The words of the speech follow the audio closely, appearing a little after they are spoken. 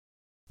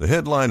The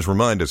headlines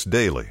remind us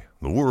daily,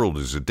 the world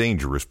is a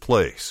dangerous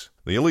place.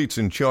 The elites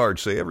in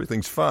charge say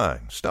everything's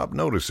fine, stop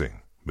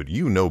noticing. But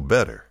you know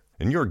better.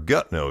 And your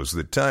gut knows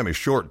that time is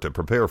short to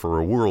prepare for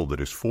a world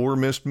that is 4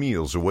 missed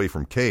meals away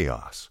from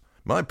chaos.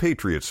 My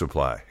Patriot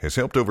Supply has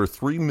helped over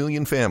 3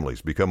 million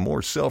families become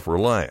more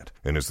self-reliant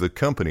and is the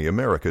company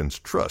Americans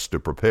trust to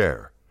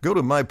prepare. Go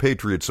to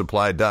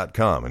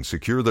MyPatriotSupply.com and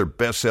secure their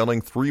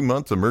best-selling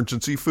 3-month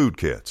emergency food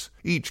kits.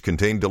 Each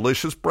contain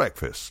delicious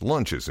breakfasts,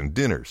 lunches, and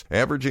dinners,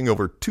 averaging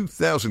over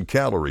 2,000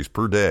 calories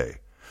per day.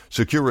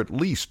 Secure at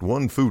least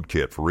 1 food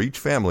kit for each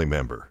family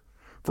member.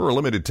 For a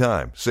limited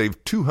time,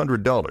 save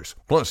 $200,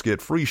 plus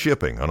get free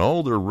shipping on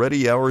all their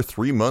Ready Hour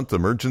 3-month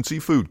emergency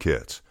food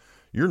kits.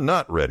 You're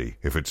not ready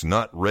if it's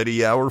not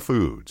Ready Hour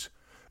Foods.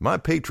 My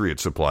Patriot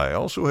Supply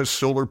also has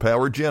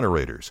solar-powered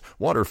generators,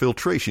 water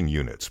filtration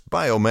units,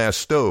 biomass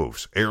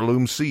stoves,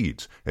 heirloom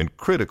seeds, and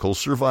critical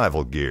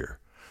survival gear.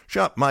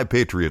 Shop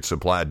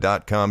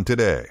MyPatriotSupply.com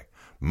today.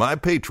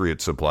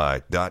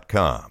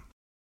 MyPatriotSupply.com.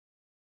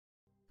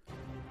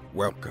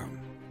 Welcome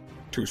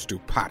to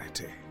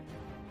Stupidity,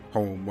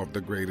 home of the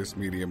greatest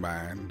media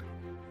mind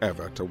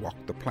ever to walk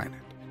the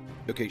planet.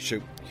 Okay, so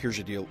here's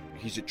the deal.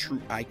 He's a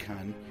true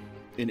icon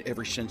in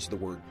every sense of the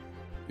word.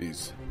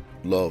 He's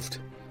loved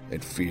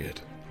and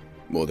feared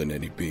more than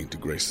any being to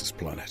grace this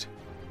planet.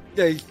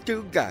 There's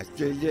two guys.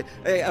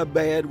 A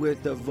man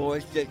with a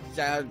voice that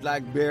sounds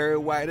like Barry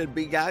White and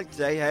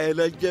Beyonce had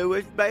a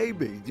Jewish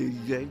baby.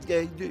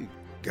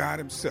 God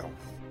himself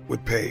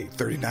would pay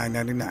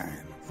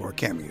 $39.99 for a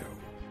cameo.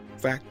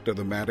 Fact of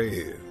the matter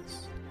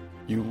is,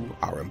 you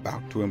are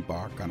about to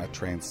embark on a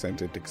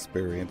transcendent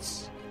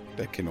experience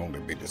that can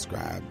only be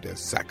described as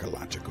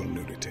psychological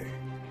nudity.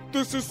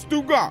 This is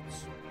Stu Goss,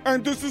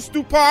 and this is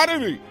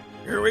Stupidity.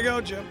 Here we go,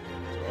 Jim.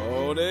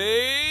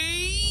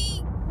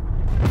 Tony!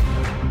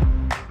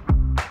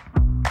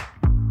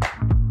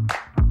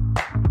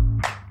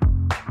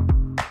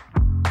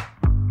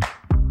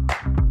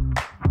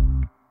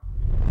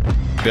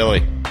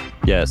 Billy.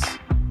 Yes.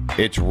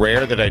 It's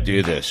rare that I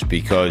do this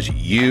because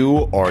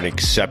you are an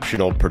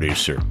exceptional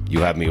producer.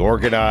 You have me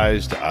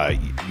organized.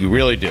 You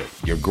really do.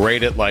 You're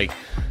great at,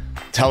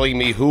 telling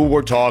me who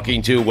we're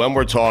talking to, when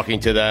we're talking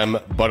to them.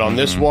 But on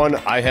this one,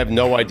 I have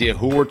no idea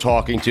who we're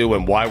talking to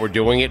and why we're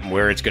doing it and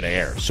where it's going to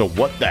air. So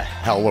what the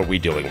hell are we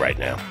doing right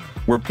now?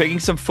 We're picking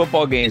some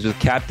football games with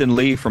Captain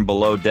Lee from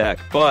Below Deck,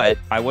 but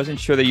I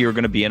wasn't sure that you were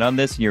going to be in on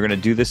this and you're going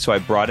to do this, so I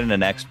brought in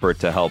an expert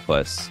to help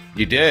us.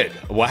 You did?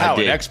 Wow,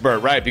 an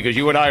expert, right, because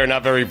you and I are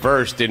not very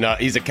versed in,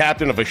 he's a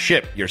captain of a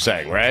ship, you're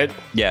saying, right?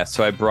 Yeah,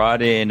 so I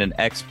brought in an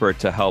expert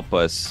to help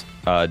us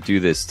do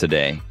this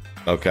today.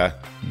 Okay.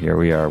 Here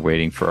we are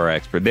waiting for our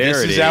expert. There this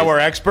it is. This is our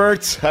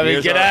expert? I mean,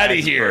 Here's get out of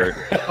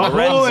here.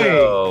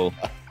 Lorenzo.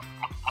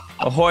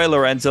 Ahoy,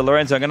 Lorenzo.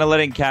 Lorenzo, I'm going to let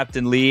in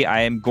Captain Lee.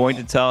 I am going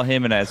to tell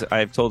him, and as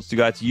I've told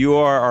Stugatz, you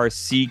are our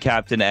sea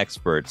captain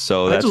expert.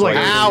 So that's why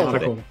you're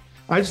nautical.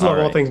 I just love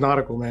all things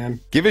nautical,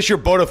 man. Give us your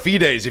bona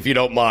fides if you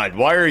don't mind.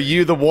 Why are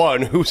you the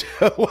one who's...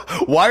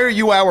 Why are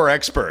you our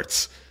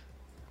experts?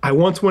 I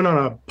once went on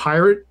a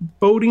pirate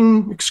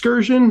boating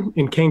excursion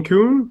in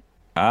Cancun.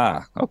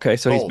 Ah, okay.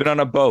 So he's been on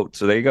a boat.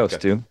 So there you go, Okay.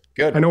 Stu.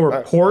 Good. I know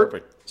where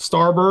port,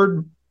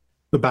 starboard,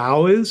 the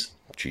bow is.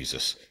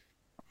 Jesus.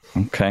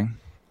 Okay.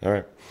 All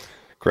right.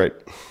 Great.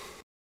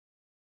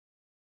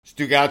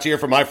 Stu Gouts here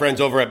from my friends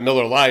over at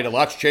Miller Lite. A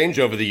lot's changed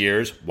over the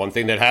years. One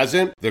thing that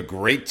hasn't, the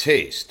great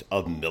taste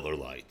of Miller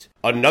Lite.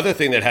 Another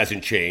thing that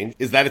hasn't changed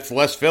is that it's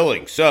less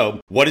filling.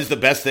 So, what is the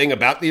best thing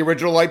about the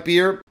original light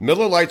beer?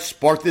 Miller Lite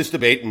sparked this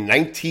debate in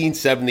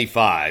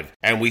 1975,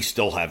 and we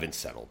still haven't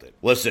settled it.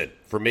 Listen,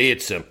 for me,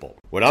 it's simple.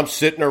 When I'm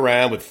sitting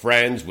around with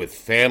friends, with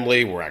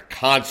family, we're at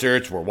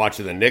concerts, we're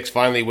watching the Knicks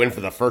finally win for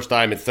the first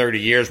time in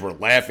 30 years, we're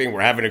laughing, we're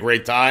having a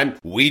great time,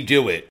 we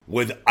do it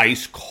with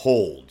ice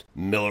cold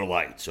Miller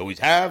Lites. Always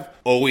have,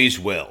 always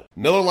will.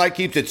 Miller Lite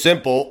keeps it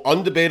simple,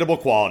 undebatable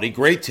quality,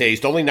 great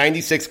taste, only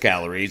 96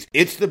 calories.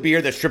 It's the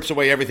beer that strips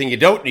away everything you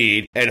don't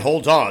need and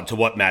holds on to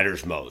what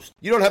matters most.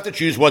 You don't have to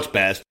choose what's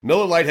best.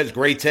 Miller Lite has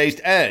great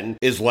taste and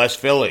is less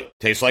filling.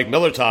 Tastes like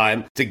Miller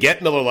time. To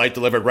get Miller Lite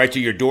delivered right to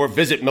your door,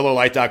 visit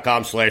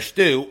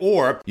MillerLite.com/stew,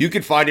 or you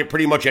can find it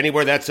pretty much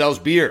anywhere that sells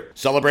beer.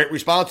 Celebrate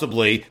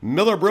responsibly.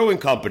 Miller Brewing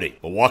Company,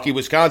 Milwaukee,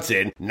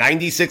 Wisconsin.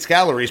 96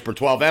 calories per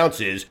 12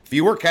 ounces.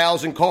 Fewer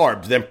calories and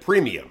carbs than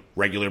premium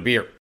regular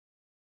beer.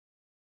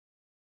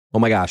 Oh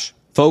my gosh.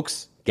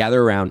 Folks,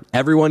 gather around.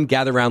 Everyone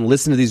gather around.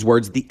 Listen to these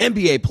words. The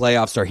NBA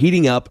playoffs are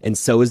heating up, and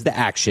so is the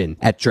action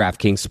at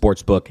DraftKings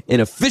Sportsbook, an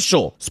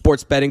official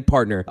sports betting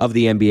partner of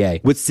the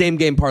NBA. With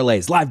same-game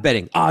parlays, live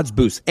betting, odds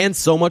boosts, and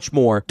so much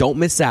more, don't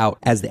miss out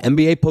as the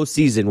NBA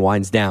postseason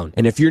winds down.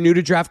 And if you're new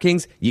to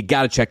DraftKings, you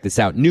got to check this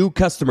out. New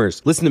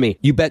customers, listen to me.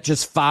 You bet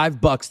just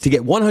 $5 to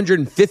get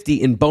 $150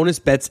 in bonus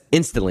bets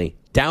instantly.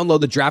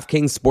 Download the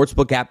DraftKings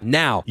Sportsbook app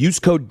now. Use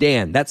code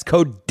DAN. That's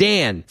code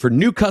DAN for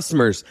new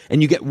customers,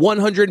 and you get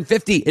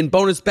 $150 in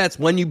bonus bets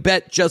when you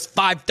bet just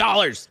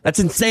 $5. That's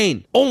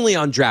insane. Only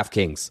on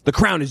DraftKings. The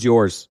crown is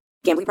yours.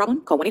 Gambling problem?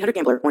 Call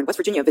 1-800-GAMBLER, or in West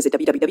Virginia, visit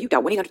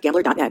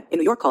www.1800gambler.net. In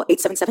New York, call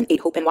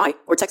 877-8-HOPE-NY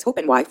or text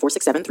HOPE-NY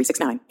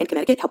 467-369. In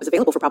Connecticut, help is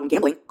available for problem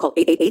gambling. Call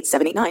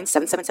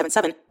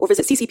 888-789-7777 or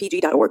visit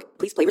ccpg.org.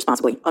 Please play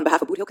responsibly. On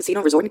behalf of Boot Hill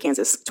Casino Resort in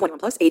Kansas, 21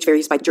 plus, age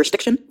varies by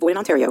jurisdiction, void in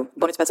Ontario.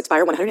 Bonus bets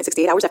expire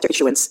 168 hours after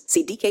issuance.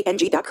 See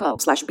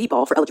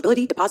dkng.com/bball for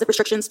eligibility, deposit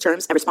restrictions,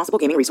 terms, and responsible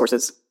gaming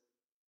resources.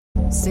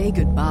 Say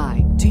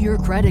goodbye to your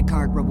credit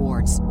card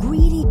rewards.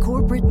 Greedy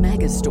corporate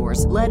mega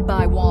stores, led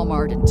by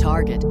Walmart and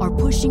Target, are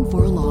pushing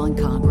for a law in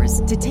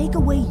Congress to take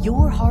away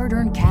your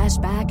hard-earned cash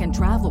back and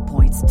travel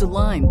points to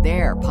line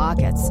their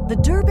pockets. The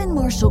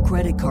Durbin-Marshall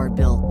credit card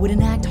bill would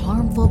enact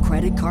harmful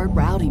credit card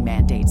routing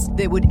mandates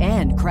that would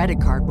end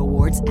credit card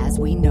rewards as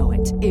we know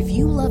it. If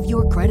you love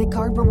your credit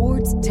card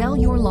rewards, tell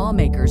your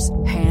lawmakers,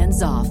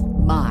 hands off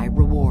my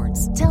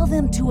rewards. Tell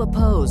them to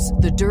oppose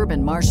the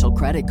Durbin-Marshall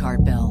credit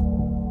card bill.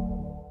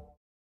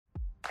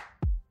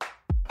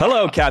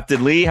 Hello,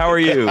 Captain Lee. How are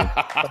you?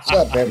 What's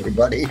up,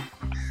 everybody?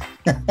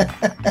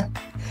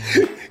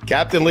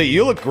 Captain Lee,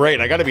 you look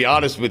great. I got to be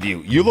honest with you.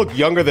 You look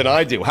younger than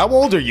I do. How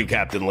old are you,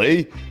 Captain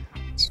Lee?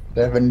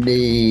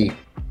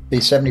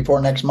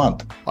 74 next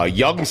month. A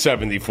young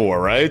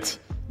 74, right?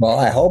 Well,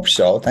 I hope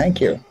so.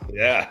 Thank you.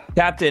 Yeah.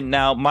 Captain,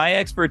 now my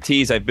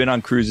expertise, I've been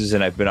on cruises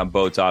and I've been on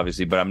boats,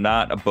 obviously, but I'm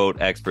not a boat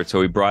expert. So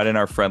we brought in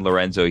our friend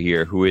Lorenzo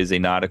here, who is a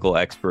nautical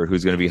expert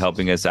who's going to be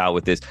helping us out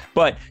with this.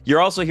 But you're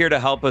also here to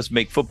help us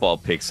make football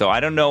picks. So I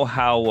don't know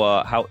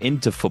how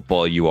into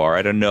football you are.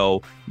 I don't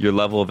know your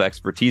level of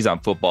expertise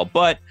on football,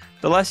 but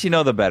the less you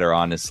know, the better,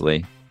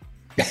 honestly.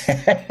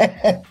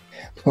 But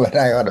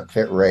I ought to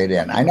fit right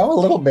in. I know a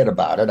little bit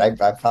about it.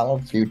 I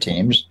followed a few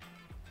teams.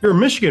 You're a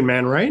Michigan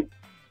man, right?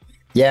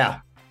 Yeah.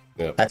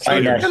 Yep. I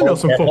find that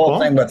whole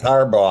thing with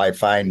Harbaugh, I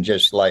find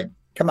just like,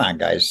 come on,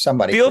 guys,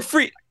 somebody. Feel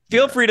free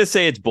to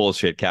say it's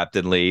bullshit,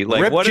 Captain Lee.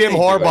 Like, Rip what Jim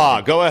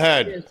Harbaugh. Go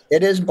ahead.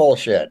 It is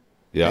bullshit.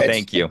 Yeah.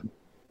 Thank you.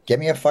 Give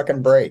me a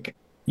fucking break.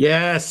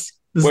 Yes.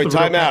 Wait,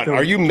 time out.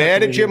 Are you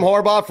mad at Jim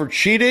Harbaugh for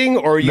cheating,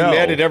 or are you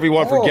mad at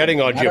everyone for getting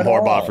on Jim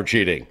Harbaugh for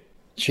cheating?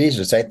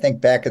 Jesus, I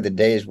think back in the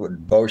days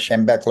with Bo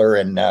Schembechler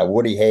and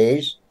Woody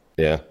Hayes.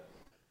 Yeah.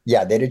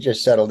 Yeah, they'd have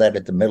just settled that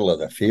at the middle of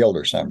the field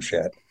or some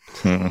shit.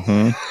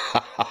 Mm-hmm.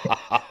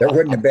 There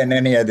wouldn't have been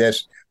any of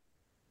this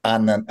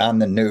on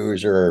the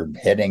news or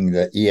hitting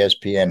the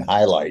ESPN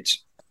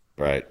highlights.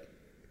 Right.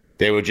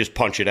 They would just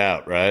punch it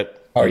out, right?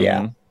 Oh,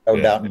 yeah. No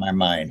doubt in my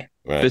mind.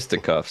 Right.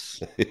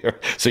 Fisticuffs.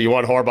 So you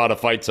want Harbaugh to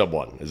fight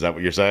someone? Is that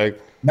what you're saying?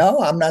 No,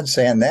 I'm not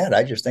saying that.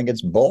 I just think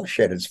it's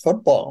bullshit. It's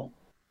football.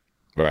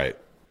 Right.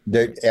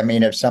 I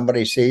mean, if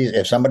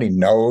somebody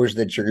knows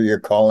that you're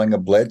calling a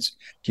blitz,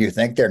 do you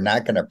think they're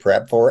not going to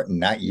prep for it and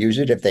not use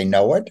it if they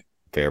know it?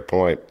 Fair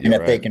point. And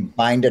if they can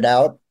find it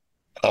out,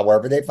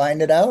 however they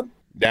find it out.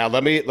 Now,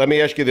 let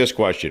me ask you this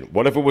question.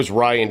 What if it was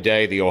Ryan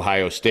Day, the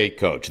Ohio State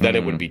coach? Then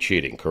it would be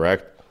cheating,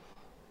 correct?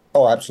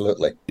 Oh,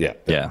 absolutely.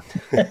 Yeah.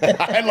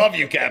 I love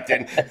you,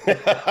 Captain.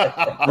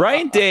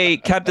 Ryan Day,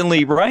 Captain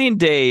Lee,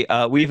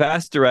 we've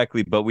asked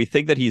directly, but we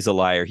think that he's a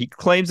liar. He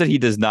claims that he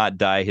does not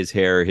dye his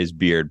hair or his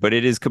beard, but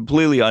it is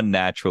completely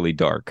unnaturally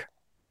dark.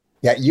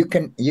 Yeah, you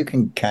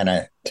can kind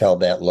of tell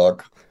that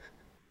look.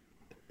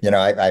 You know,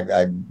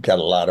 I've got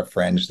a lot of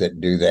friends that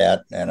do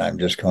that, and I'm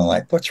just going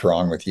like, what's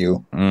wrong with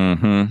you?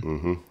 Mm-hmm.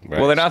 Mm-hmm. Right.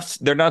 Well,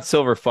 they're not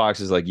silver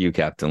foxes like you,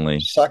 Captain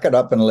Lee. Suck it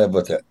up and live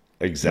with it.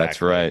 Exactly.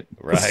 That's right.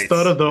 The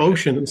stud of the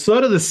ocean,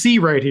 stud of the sea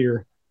right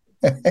here.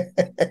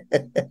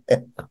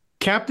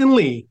 Captain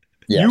Lee,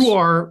 yes. You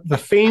are the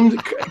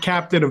famed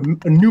captain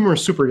of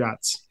numerous super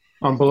yachts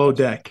on Below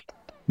Deck.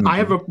 Mm-hmm. I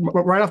have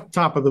right off the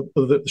top of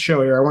the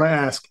show here, I want to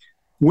ask,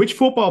 which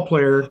football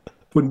player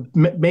would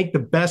make the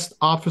best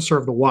officer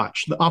of the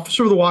watch? The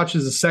officer of the watch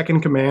is the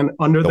second command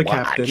under the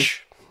captain.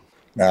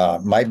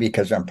 Might be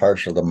because I'm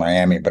partial to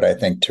Miami, but I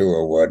think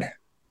Tua would.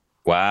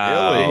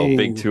 Wow. Really?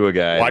 Big Tua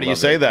guy. Why do you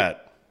say that?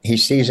 He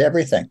sees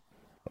everything.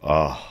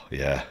 Oh,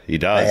 yeah, he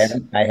does.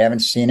 I haven't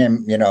seen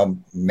him,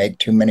 make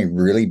too many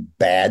really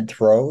bad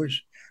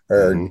throws,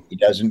 or he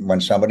doesn't,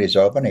 when somebody's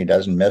open, he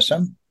doesn't miss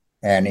them,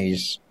 and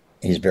he's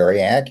very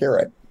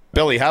accurate.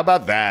 Billy, how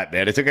about that,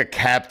 man? It took a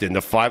captain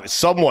to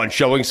someone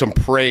showing some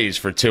praise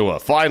for Tua.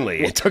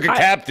 Finally, it took a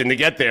captain to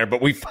get there, but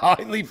we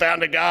finally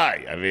found a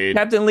guy. I mean,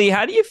 Captain Lee,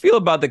 how do you feel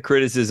about the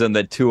criticism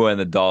that Tua and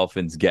the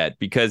Dolphins get?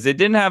 Because it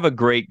didn't have a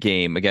great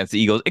game against the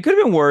Eagles. It could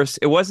have been worse.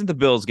 It wasn't the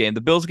Bills game. The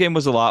Bills game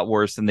was a lot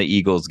worse than the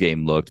Eagles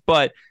game looked,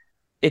 but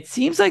it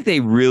seems like they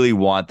really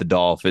want the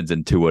Dolphins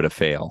and Tua to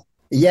fail.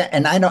 Yeah,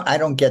 and I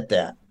don't get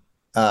that.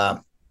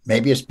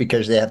 Maybe it's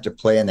because they have to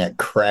play in that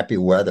crappy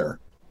weather.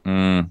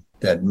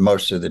 That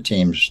most of the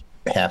teams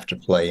have to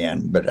play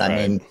in. But, I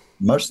mean,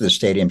 most of the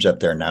stadiums up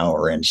there now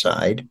are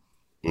inside.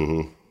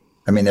 Mm-hmm.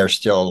 I mean, they're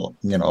still,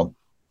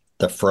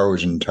 the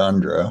frozen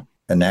tundra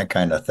and that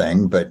kind of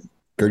thing. But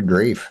good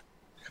grief.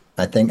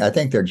 I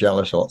think they're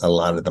jealous of a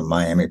lot of the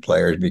Miami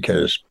players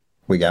because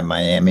we got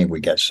Miami, we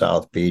got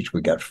South Beach,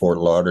 we got Fort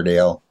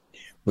Lauderdale.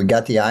 We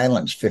got the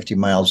islands 50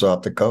 miles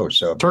off the coast.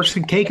 So Turks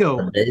and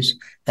Caicos.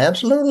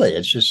 Absolutely.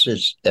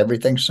 It's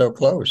everything's so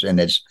close.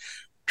 And it's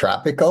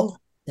tropical.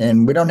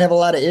 and we don't have a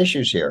lot of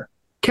issues here.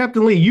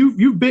 Captain Lee,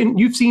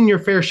 you've seen your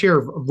fair share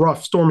of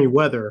rough, stormy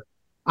weather.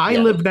 I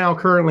live now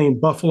currently in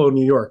Buffalo,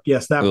 New York.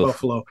 Yes, that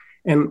Buffalo.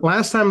 And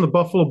last time the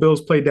Buffalo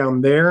Bills played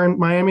down there in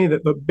Miami,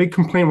 the big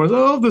complaint was,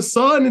 "Oh, the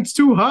sun, it's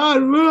too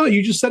hot." Well,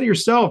 you just said it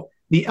yourself.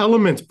 The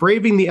elements,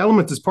 braving the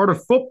elements is part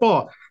of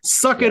football.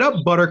 Suck it up,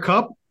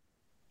 Buttercup.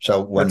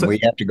 So when we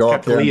have to go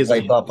up there and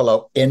play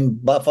Buffalo in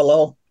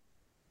Buffalo,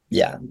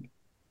 yeah.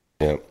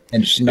 And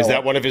is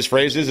that one of his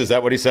phrases? Is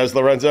that what he says,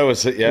 Lorenzo?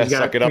 Is it,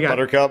 suck it up,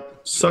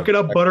 Buttercup? Suck it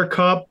up,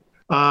 Buttercup.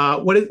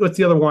 What's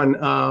the other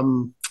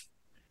one?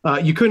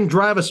 You couldn't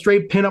drive a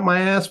straight pin up my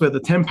ass with a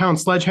 10-pound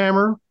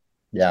sledgehammer.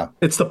 Yeah.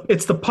 It's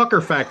the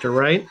pucker factor,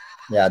 right?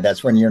 Yeah,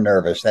 that's when you're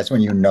nervous. That's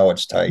when you know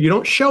it's tight. You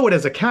don't show it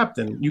as a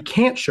captain. You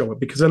can't show it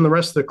because then the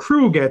rest of the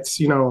crew gets,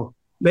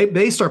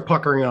 they start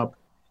puckering up.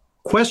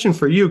 Question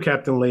for you,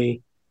 Captain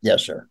Lee.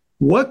 Yes, sir.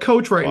 What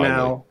coach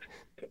now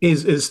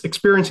is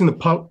experiencing the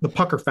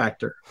pucker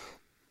factor?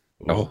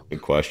 Oh,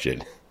 good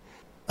question.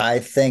 I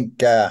think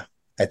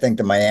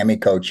the Miami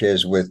coach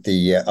is with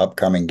the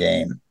upcoming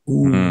game.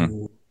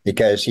 Ooh.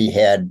 Because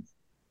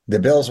the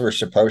Bills were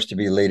supposed to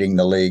be leading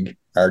the league,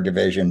 our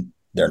division.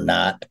 They're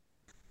not.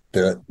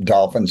 The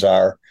Dolphins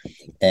are,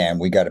 and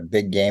we got a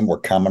big game. We're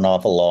coming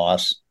off a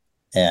loss,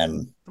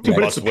 and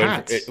must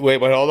win. Wait,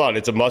 hold on.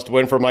 It's a must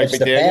win for Mike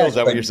McDaniel. Is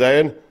that what you're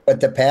saying? But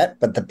the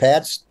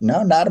Pats,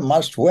 no, not a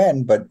must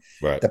win. But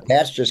the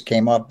Pats just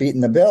came off beating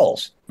the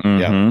Bills.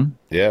 Mm-hmm.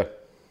 Yeah.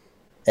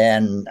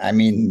 And I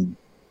mean,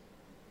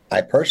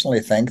 I personally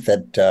think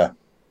that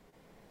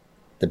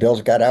the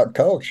Bills got out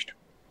coached.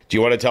 Do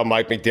you want to tell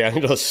Mike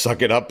McDaniel to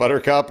suck it up,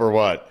 Buttercup, or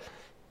what?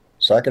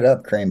 Suck it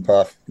up, Cream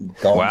Puff.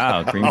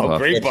 Wow, Cream Puff. Oh,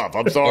 Cream Puff.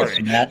 I'm sorry.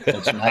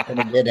 It's not going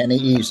to get any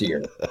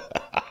easier.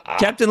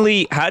 Captain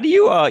Lee, how do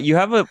you you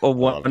have a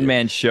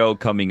one-man show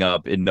coming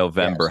up in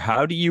November. Yes.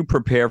 How do you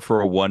prepare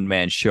for a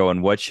one-man show,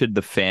 and what should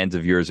the fans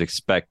of yours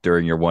expect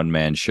during your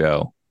one-man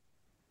show?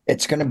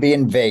 It's going to be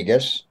in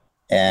Vegas,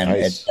 and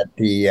it's at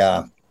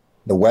the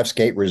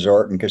Westgate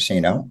Resort and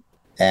Casino.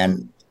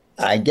 And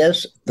I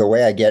guess the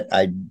way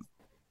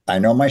I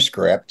know my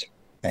script.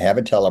 I have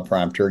a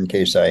teleprompter in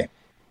case I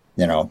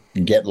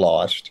get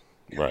lost.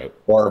 Right.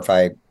 Or if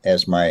I,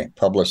 as my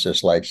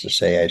publicist likes to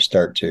say, I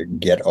start to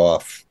get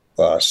off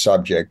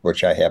subject,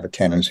 which I have a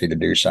tendency to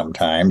do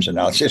sometimes, and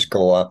I'll just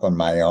go up on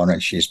my own,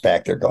 and she's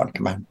back there going,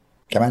 come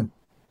on,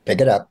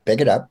 pick it up.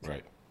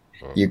 Right.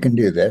 You can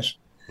do this.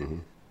 Mm-hmm.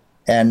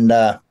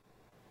 And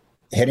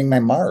hitting my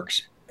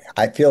marks.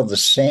 I feel the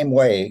same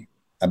way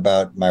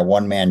about my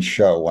one-man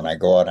show when I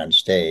go out on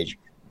stage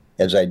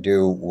as I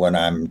do when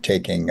I'm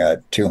taking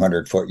a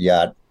 200-foot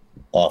yacht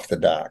off the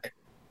dock.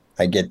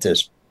 I get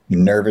this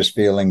nervous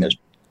feeling, this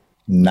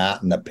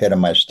knot in the pit of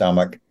my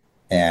stomach,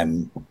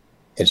 and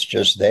it's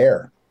just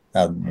there.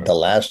 The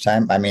last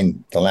time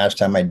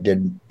I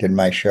did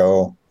my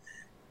show,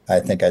 I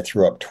think I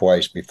threw up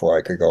twice before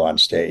I could go on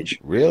stage.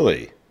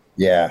 Really?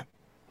 Yeah.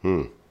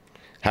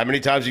 How many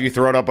times have you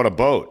thrown up on a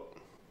boat?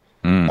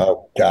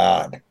 Oh,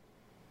 God.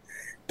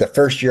 The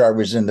first year I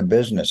was in the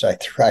business, I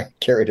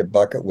carried a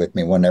bucket with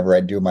me whenever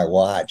I do my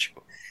watch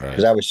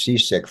because I was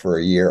seasick for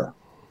a year.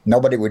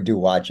 Nobody would do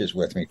watches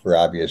with me for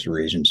obvious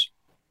reasons.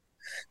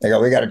 They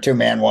go, we got a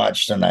 2-man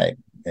watch tonight.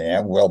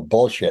 Yeah, well,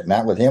 bullshit.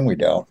 Not with him, we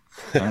don't.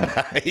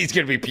 He's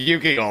going to be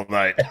puking all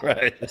night.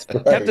 Right.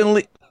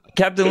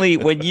 Captain Lee,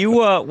 when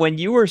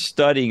you were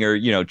studying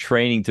or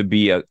training to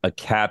be a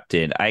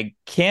captain, I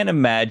can't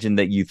imagine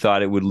that you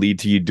thought it would lead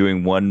to you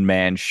doing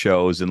one-man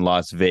shows in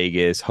Las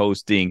Vegas,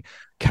 hosting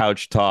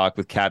Couch Talk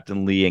with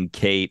Captain Lee and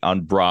Kate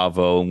on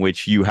Bravo, in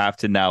which you have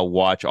to now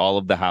watch all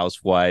of the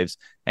housewives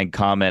and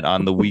comment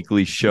on the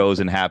weekly shows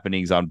and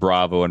happenings on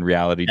Bravo and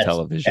reality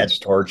television. That's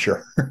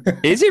torture.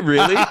 Is it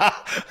really?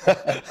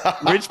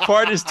 Which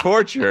part is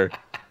torture?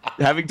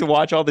 Having to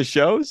watch all the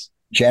shows?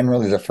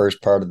 Generally, the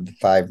first part of the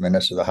 5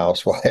 minutes of the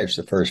housewives,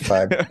 the first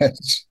 5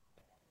 minutes.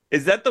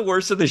 Is that the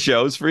worst of the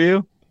shows for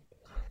you?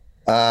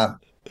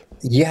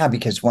 Yeah,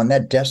 because when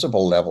that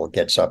decibel level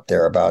gets up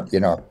there about,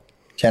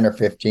 10 or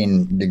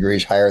 15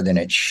 degrees higher than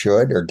it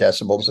should, or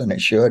decibels than it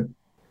should,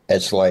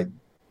 it's like,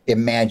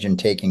 imagine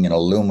taking an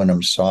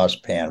aluminum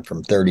saucepan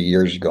from 30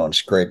 years ago and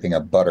scraping a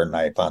butter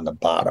knife on the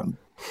bottom.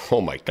 Oh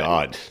my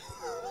God.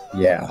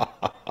 Yeah.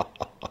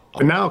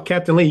 But now,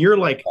 Captain Lee,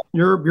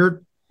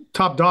 you're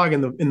top dog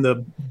in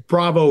the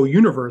Bravo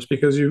universe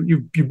because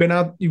you've been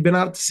out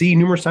to sea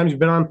numerous times. You've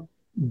been on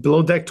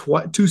Below Deck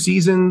 2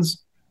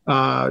 seasons.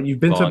 You've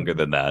been longer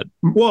than that.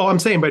 Well, I'm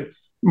saying, but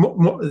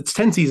it's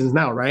 10 seasons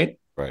now, right?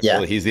 Right. Yeah.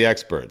 Well, he's the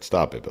expert.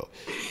 Stop it, Bill.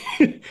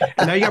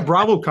 And now you got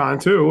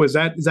BravoCon too.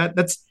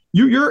 That's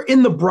you're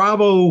in the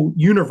Bravo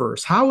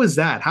universe. How is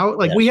that?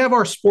 We have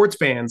our sports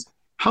fans.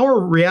 How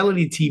are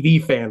reality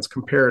TV fans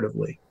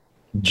comparatively?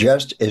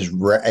 Just as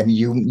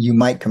you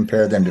might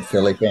compare them to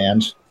Philly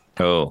fans.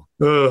 Oh.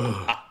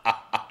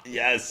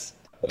 Yes.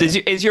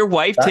 Is your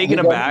wife taken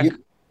aback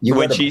you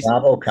when go to she's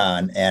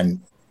BravoCon, and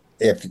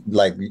if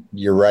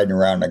you're riding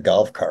around in a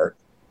golf cart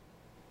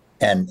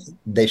and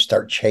they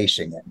start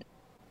chasing it,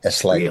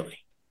 it's like, really?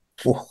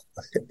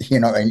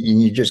 and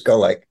you just go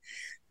like,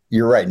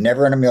 you're right.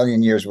 Never in a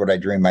million years would I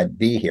dream I'd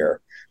be here.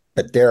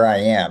 But there I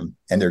am,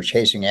 and they're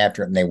chasing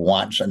after it, and they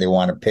want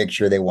a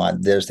picture, they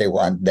want this, they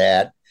want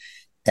that.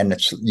 And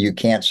you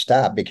can't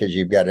stop because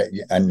you've got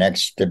a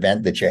next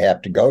event that you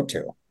have to go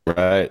to.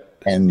 Right.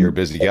 And you're a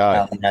busy guy.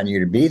 Counting on you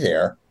to be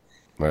there.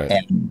 Right.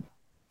 And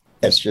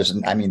it's just,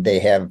 I mean, they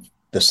have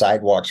the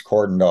sidewalks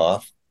cordoned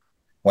off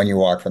when you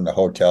walk from the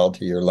hotel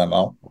to your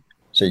limo.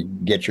 So you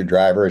get your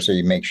driver, so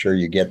you make sure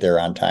you get there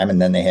on time.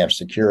 And then they have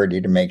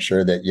security to make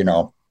sure that,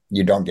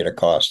 you don't get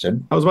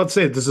accosted. I was about to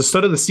say, does the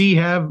Stud of the Sea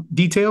have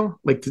detail?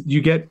 Like, do you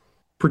get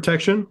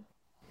protection?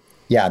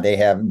 Yeah,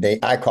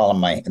 I call him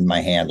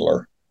my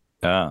handler.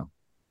 Oh,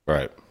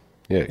 right.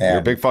 Yeah, you're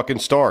a big fucking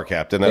star,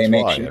 Captain. That's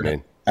why. Sure. I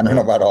mean, I don't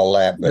know about all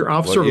that, but your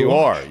officer, you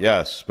are.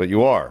 Yes, but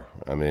you are.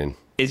 I mean,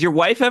 is your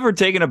wife ever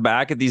taken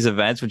aback at these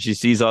events when she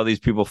sees all these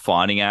people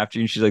fawning after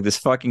you? And she's like, "This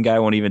fucking guy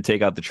won't even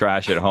take out the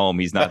trash at home.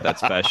 He's not that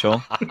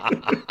special."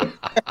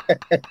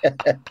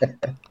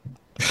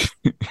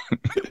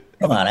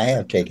 Come on, I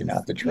have taken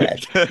out the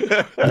trash.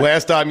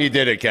 Last time you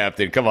did it,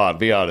 Captain. Come on,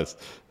 be honest.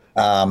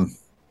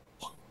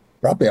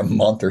 Probably a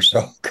month or so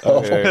ago.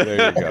 Oh, there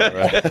you go.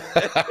 Right.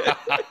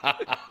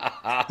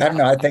 I don't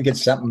know. I think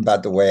it's something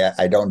about the way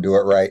I don't do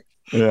it right.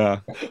 Yeah.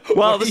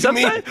 Well,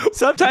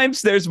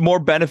 sometimes there's more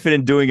benefit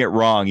in doing it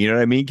wrong. You know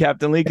what I mean,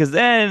 Captain Lee? Because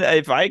then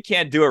if I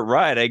can't do it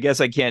right, I guess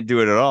I can't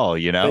do it at all,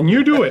 And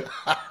you do it.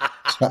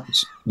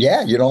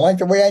 Yeah, you don't like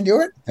the way I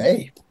do it?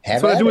 Hey,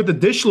 that's what I do with the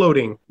dish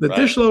loading. The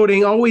dish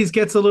loading always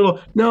gets a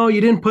little, no,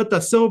 you didn't put the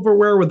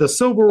silverware where the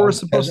silverware is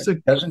supposed to.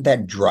 Doesn't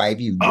that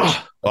drive you just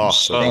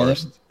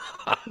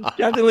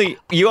Captain Lee,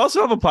 you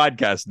also have a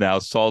podcast now,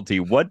 Salty.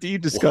 What do you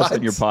discuss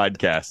on your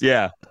podcast?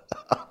 Yeah.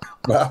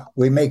 Well,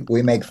 we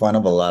make fun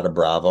of a lot of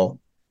Bravo.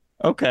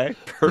 Okay,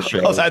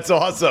 perfect. Oh, that's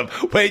awesome.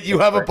 Wait, you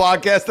have a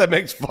podcast that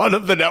makes fun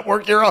of the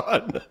network you're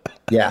on?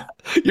 Yeah.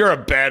 You're a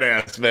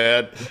badass,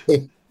 man.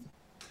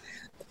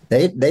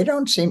 They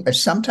don't seem,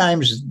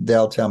 sometimes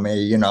they'll tell me,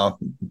 you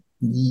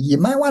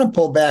might want to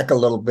pull back a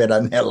little bit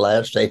on that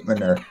last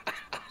statement or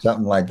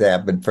something like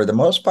that. But for the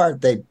most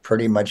part, they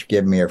pretty much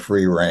give me a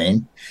free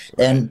rein.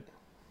 And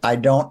I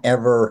don't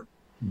ever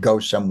go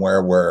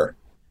somewhere where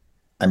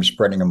I'm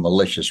spreading a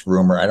malicious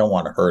rumor. I don't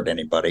want to hurt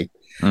anybody.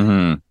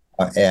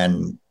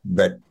 Mm-hmm.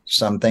 But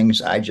some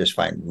things I just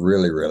find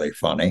really, really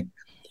funny.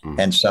 Mm-hmm.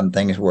 And some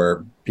things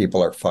where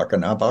people are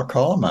fucking up, I'll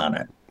call them on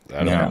it.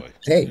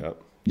 Hey,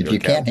 if you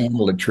can't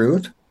handle the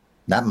truth,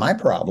 not my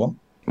problem.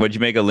 What'd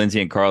you make of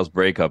Lindsay and Carl's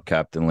breakup,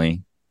 Captain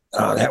Lee?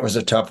 Oh, that was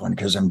a tough one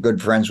because I'm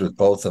good friends with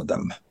both of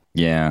them.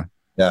 Yeah.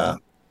 That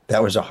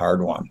was a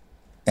hard one.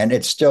 And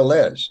it still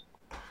is.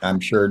 I'm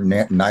sure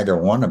neither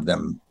one of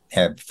them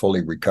have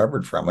fully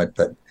recovered from it,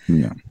 but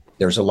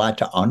there's a lot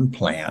to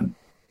unplan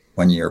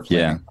when you're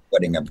planning a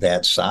wedding of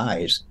that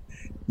size.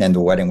 And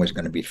the wedding was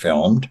going to be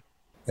filmed,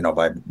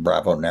 by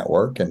Bravo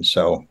Network. And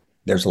so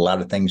there's a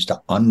lot of things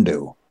to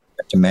undo,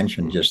 not to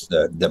mention just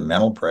the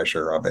mental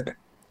pressure of it.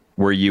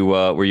 Were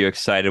you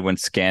excited when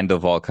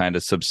Scandival kind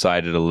of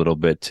subsided a little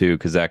bit too?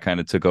 Because that kind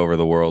of took over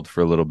the world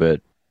for a little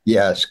bit.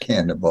 Yeah,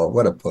 Scandival.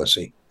 What a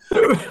pussy.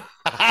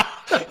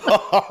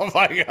 Oh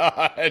my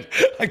God,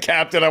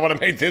 Captain! I want to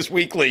make this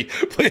weekly.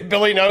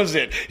 Billy knows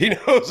it. He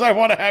knows I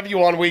want to have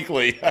you on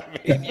weekly. I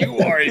mean, you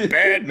are a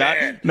bad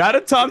man. Not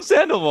a Tom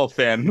Sandoval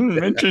fan.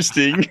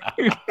 Interesting.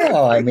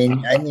 No, I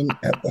mean,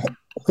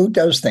 who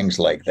does things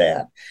like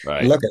that?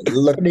 Right.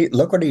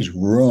 Look what he's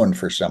ruined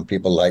for some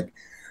people. Like,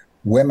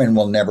 women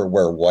will never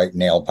wear white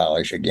nail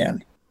polish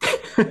again.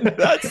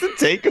 That's the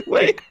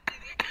takeaway.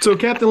 So,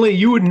 Captain Lee,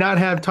 you would not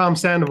have Tom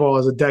Sandoval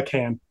as a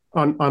deckhand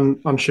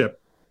on ship.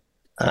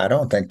 I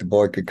don't think the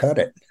boy could cut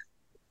it.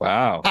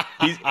 Wow.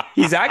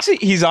 He's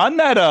on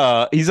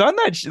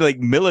that like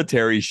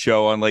military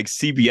show on like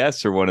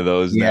CBS or one of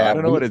those. Yeah, now. I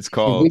don't know what it's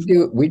called.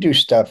 We do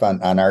stuff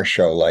on our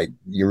show like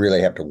you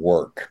really have to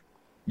work.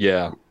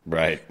 Yeah,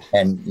 right.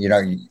 And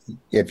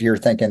if you're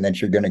thinking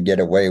that you're going to get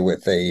away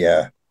with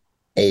a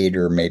 8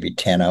 or maybe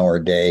 10-hour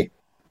day,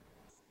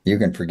 you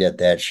can forget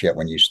that shit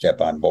when you step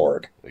on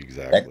board.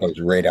 Exactly. That goes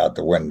right out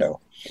the window.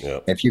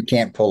 Yep. If you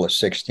can't pull a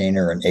 16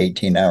 or an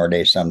 18-hour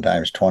day,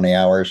 sometimes 20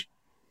 hours,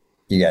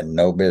 you got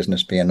no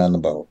business being on the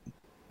boat.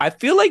 I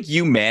feel like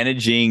you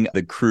managing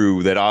the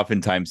crew that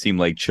oftentimes seem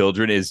like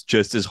children is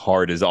just as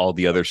hard as all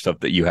the other stuff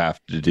that you have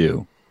to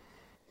do.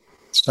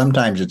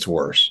 Sometimes it's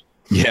worse.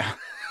 Yeah.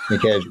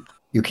 Because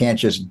you can't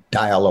just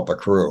dial up a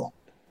crew.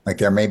 Like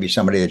there may be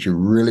somebody that you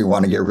really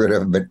want to get rid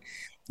of, but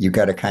you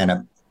got to kind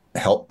of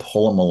help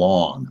pull them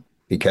along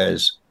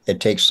because it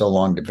takes so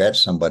long to vet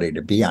somebody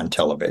to be on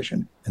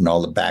television and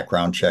all the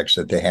background checks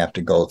that they have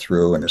to go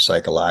through and the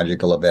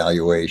psychological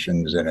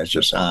evaluations. And it's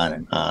just on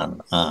and on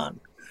and on.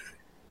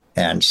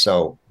 And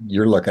so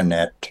you're looking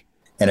at,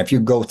 and if you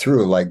go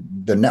through, like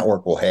the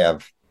network will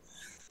have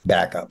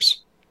backups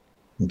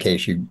in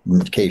case you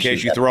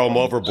throw them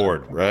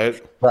overboard,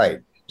 right?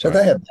 Right. So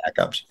they have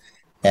backups.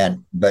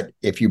 But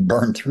if you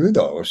burn through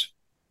those,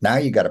 now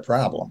you got a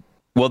problem.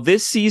 Well,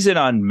 this season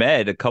on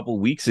Med a couple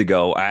weeks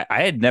ago, I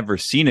had never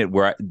seen it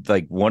where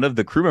like one of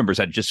the crew members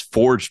had just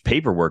forged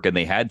paperwork and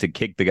they had to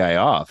kick the guy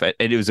off, and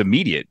it was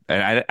immediate.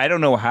 And I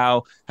don't know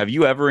how. Have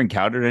you ever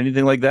encountered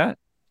anything like that?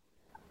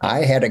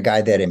 I had a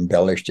guy that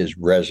embellished his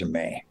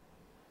resume,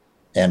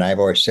 and I've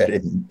always said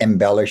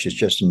embellish is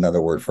just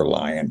another word for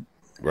lying.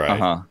 Right.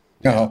 Uh-huh.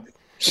 No.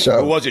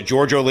 So who was it?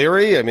 George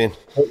O'Leary? I mean,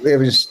 it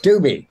was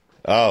Stubby.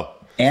 Oh,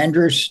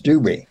 Andrew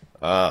Stubby.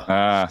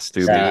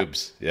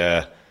 Stubes.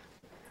 Yeah.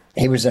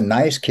 He was a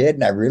nice kid,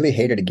 and I really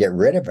hated to get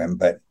rid of him,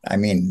 but I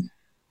mean,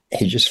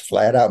 he just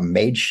flat out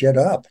made shit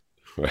up.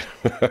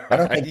 I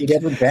don't think he'd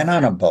ever been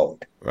on a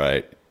boat.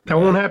 Right. That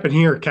won't happen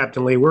here,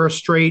 Captain Lee. We're a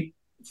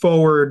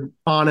straightforward,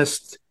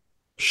 honest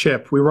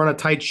ship. We run a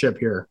tight ship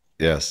here.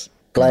 Yes.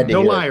 Glad to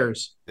no hear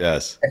liars.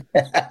 Yes.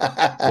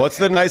 What's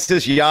the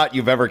nicest yacht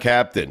you've ever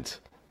captained?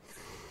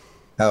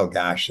 Oh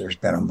gosh, there's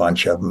been a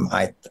bunch of them.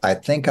 I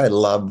think I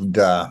loved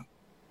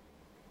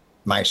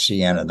my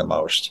Sienna the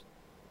most.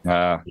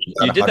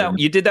 You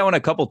did that one a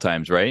couple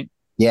times, right?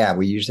 Yeah,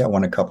 we used that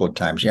one a couple of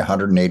times. Yeah,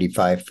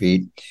 185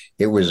 feet.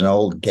 It was an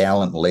old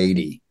gallant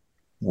lady,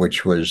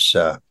 which was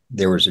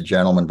there was a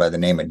gentleman by the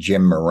name of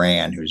Jim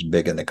Moran who's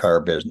big in the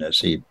car business.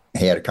 He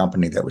had a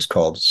company that was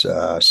called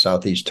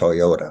Southeast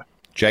Toyota.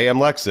 JM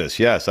Lexus.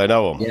 Yes, I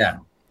know him. Yeah.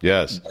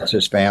 Yes. That's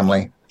his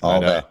family,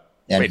 all that.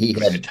 And he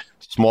had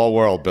small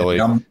world, Billy.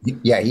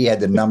 He had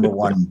the number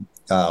one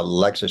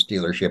Lexus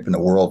dealership in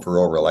the world for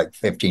over like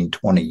 15,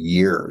 20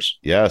 years.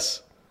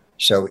 Yes.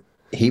 So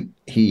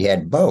he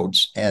had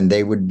boats, and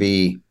they would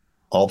be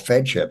all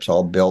Fed ships,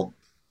 all built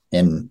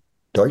in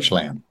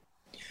Deutschland.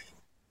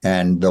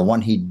 And the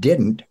one he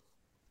didn't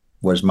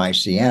was my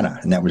Sienna,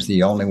 and that was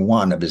the only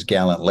one of his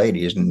gallant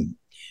ladies. And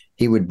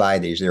he would buy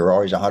these. They were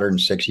always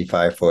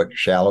 165-foot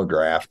shallow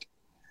draft,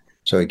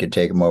 so he could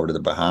take them over to the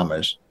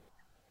Bahamas.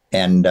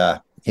 And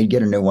he'd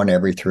get a new one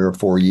every 3 or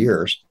 4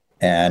 years.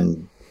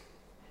 And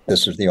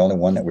this was the only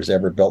one that was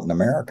ever built in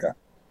America.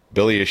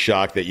 Billy is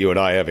shocked that you and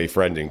I have a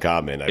friend in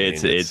common.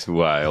 It's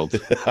wild.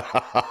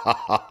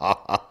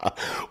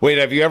 Wait,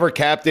 have you ever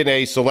captained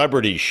a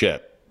celebrity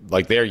ship,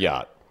 like their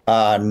yacht?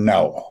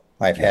 No.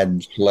 I've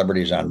had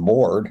celebrities on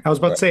board. I was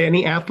about to say,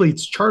 any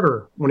athletes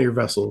charter one of your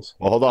vessels?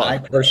 Well, hold on. I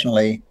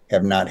personally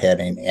have not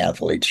had any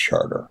athletes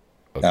charter.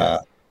 Okay.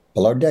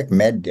 Below Deck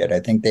Med did. I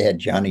think they had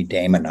Johnny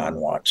Damon on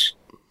once.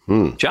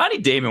 Johnny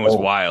Damon was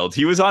wild.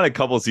 He was on a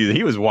couple seasons.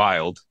 He was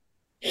wild.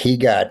 He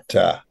got,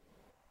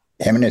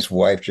 him and his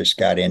wife just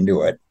got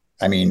into it.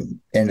 I mean,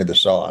 into the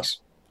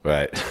sauce.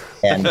 Right.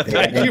 And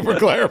thank you for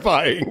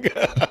clarifying.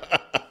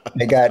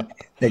 They got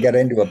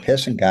into a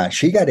pissing contest.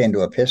 She got into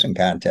a pissing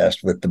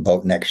contest with the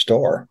boat next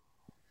door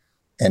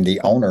and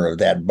the owner of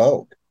that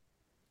boat.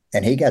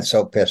 And he got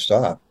so pissed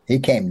off, he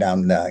came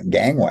down the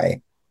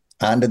gangway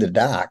onto the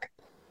dock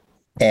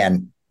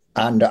and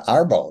onto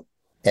our boat.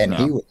 And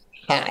he was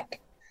hot.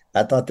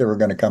 I thought they were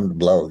going to come to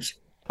blows.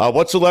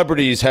 What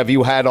celebrities have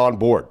you had on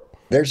board?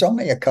 There's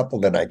only a couple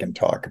that I can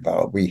talk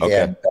about. We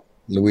had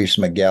Luis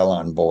Miguel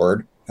on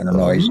board. I don't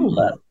know, he's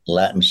a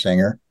Latin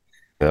singer.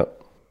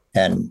 Yep.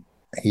 And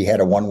he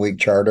had a 1-week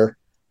charter,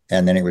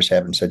 and then he was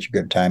having such a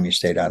good time, he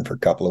stayed on for a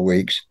couple of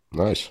weeks.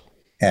 Nice.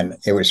 And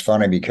it was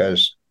funny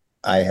because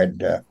I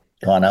had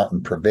gone out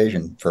and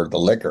provisioned for the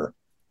liquor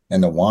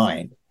and the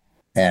wine,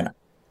 and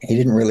he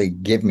didn't really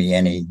give me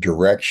any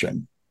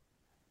direction.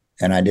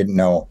 And I didn't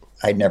know,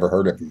 I'd never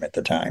heard of him at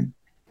the time.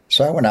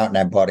 So I went out and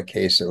I bought a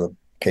case of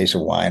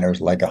wine. It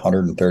was like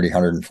 $130,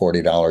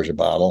 $140 a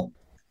bottle.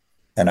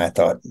 And I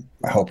thought,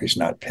 I hope he's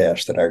not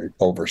pissed that I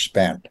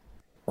overspent.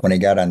 When he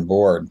got on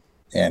board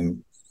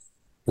and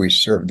we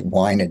served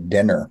wine at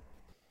dinner,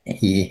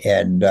 he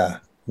had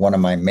one of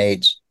my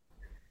mates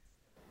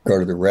go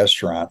to the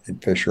restaurant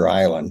at Fisher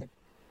Island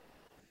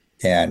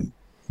and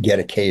get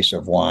a case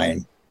of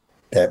wine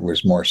that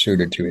was more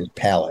suited to his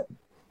palate,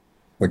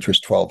 which was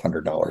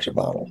 $1,200 a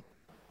bottle.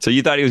 So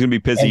you thought he was going to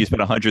be pissy? You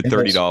spent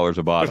 $130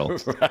 a bottle.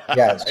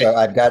 Yeah, so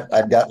I've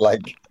got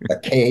like a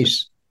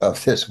case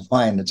of this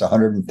wine that's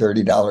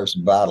 $130 a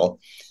bottle,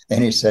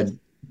 and he said,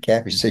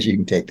 "Cappy says you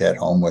can take that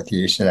home with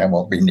you." He said, "I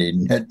won't be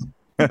needing it."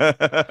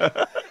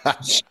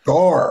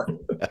 Score.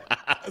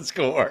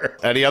 Score.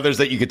 Any others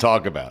that you could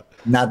talk about?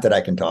 Not that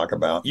I can talk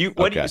about.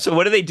 So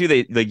what do they do?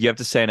 You have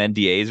to sign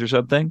NDAs or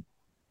something?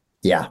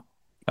 Yeah.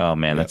 Oh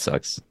man, that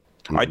sucks.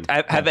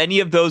 Have any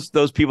of those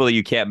people that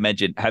you can't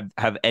mention,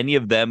 have any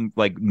of them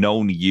like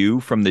known you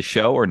from the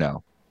show or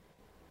no?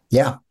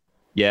 Yeah.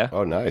 Yeah.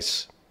 Oh,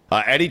 nice.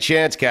 Any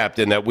chance,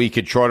 Captain, that we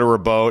could charter a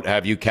boat,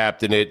 have you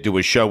captain it, do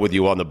a show with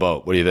you on the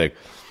boat? What do you think?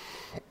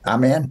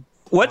 I'm in.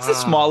 What's the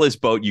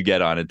smallest boat you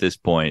get on at this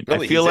point?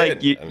 Really, I feel like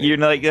you're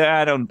like,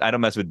 I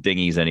don't mess with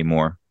dinghies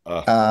anymore.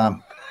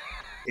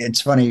 It's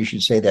funny you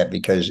should say that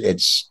because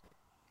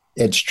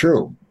it's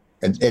true.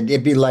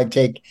 It'd be like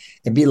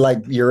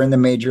you're in the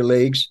major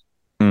leagues.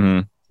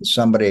 Mm-hmm.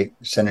 Somebody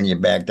sending you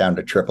back down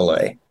to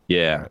AAA.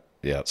 Yeah.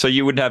 Yeah. So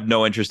you would have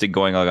no interest in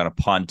going like on a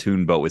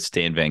pontoon boat with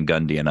Stan Van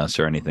Gundy and us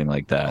or anything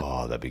like that.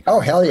 Oh, that'd be cool. Oh,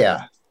 hell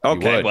yeah.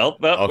 Okay, well,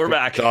 Okay, we're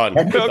back. Done.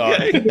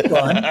 Okay.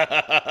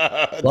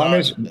 As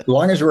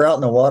long as we're out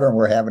in the water and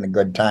we're having a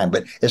good time.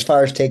 But as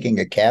far as taking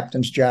a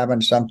captain's job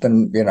on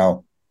something,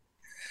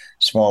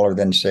 smaller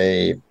than,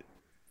 say,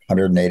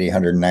 180,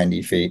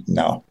 190 feet,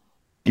 no.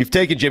 You've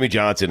taken Jimmy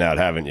Johnson out,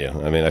 haven't you?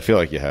 I mean, I feel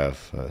like you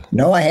have.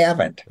 No, I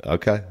haven't.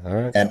 Okay, all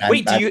right. And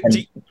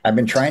I've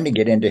been trying to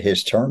get into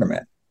his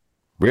tournament.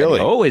 Really?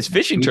 Oh, his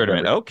fishing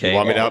tournament. Okay. You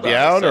want me to help you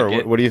out,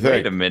 or what do you think?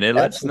 Wait a minute.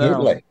 Let's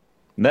know.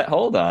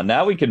 Hold on.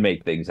 Now we can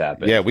make things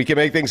happen. Yeah, we can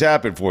make things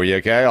happen for you,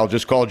 okay? I'll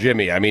just call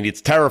Jimmy. I mean,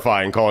 it's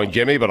terrifying calling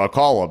Jimmy, but I'll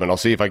call him and I'll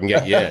see if I can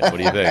get you in. What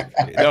do you think?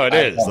 No, it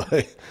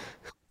is.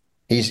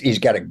 He's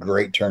got a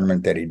great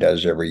tournament that he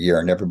does every year,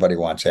 and everybody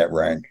wants that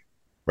ring.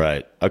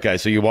 Right. Okay,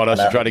 so you want us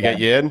to try to get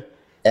you in?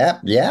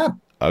 Yeah.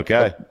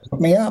 Okay.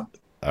 Hook me up.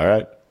 All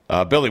right.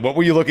 Billy, what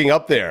were you looking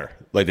up there?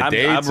 Like the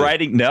dates?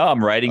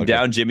 I'm writing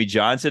down Jimmy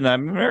Johnson.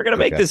 We're going to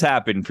make this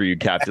happen for you,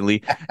 Captain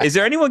Lee. Is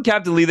there anyone,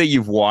 Captain Lee, that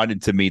you've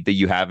wanted to meet that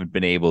you haven't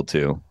been able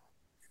to?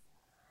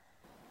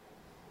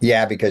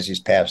 Yeah, because he's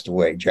passed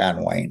away,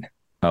 John Wayne.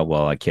 Oh,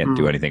 well, I can't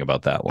do anything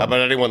about that one. How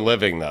about anyone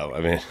living, though?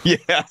 I mean,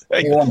 yeah.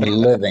 Anyone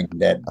living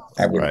that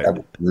I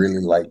would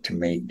really like to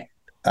meet.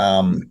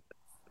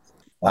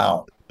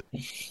 Wow.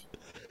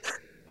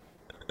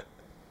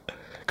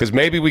 Because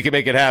maybe we can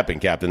make it happen,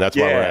 Captain. That's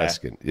why we're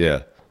asking.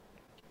 Yeah.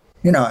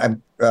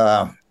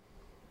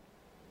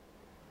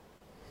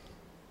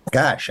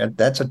 Gosh,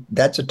 that's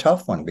a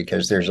tough one,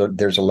 because there's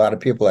a lot of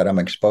people that I'm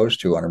exposed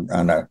to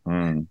on a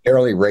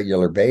fairly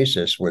regular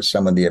basis with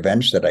some of the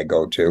events that I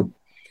go to,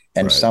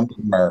 and some of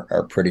them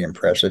are pretty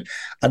impressive.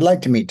 I'd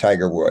like to meet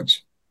Tiger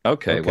Woods.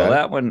 Okay, well,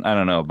 that one I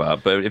don't know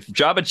about, but if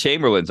Jabba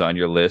Chamberlain's on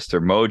your list or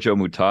Mojo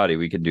Mutati,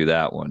 we can do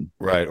that one.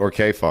 Right, or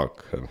K-Funk.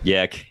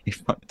 Yeah,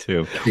 K-Funk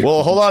too.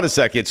 Well, hold on a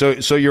second.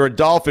 So you're a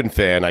Dolphin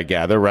fan, I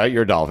gather, right?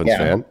 You're a Dolphins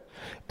fan.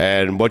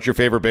 And what's your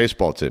favorite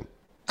baseball team?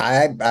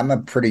 I'm a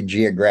pretty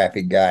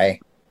geographic guy,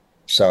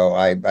 so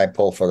I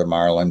pull for the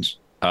Marlins.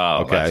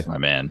 Oh, okay. That's my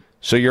man.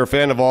 So you're a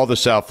fan of all the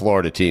South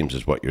Florida teams,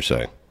 is what you're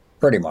saying?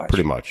 Pretty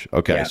much.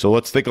 Okay, so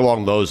let's think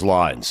along those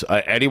lines.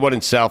 Anyone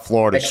in South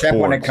Florida except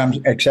when it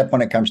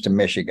comes to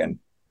Michigan.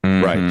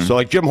 Mm-hmm. Right. So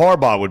like Jim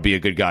Harbaugh would be a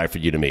good guy for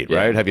you to meet,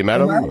 right? Have you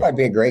met him? Harbaugh would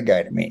be a great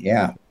guy to meet,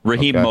 yeah.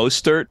 Raheem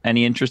Mostert.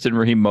 Any interest in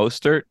Raheem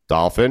Mostert?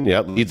 Dolphin,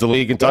 leads the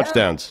league in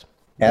touchdowns.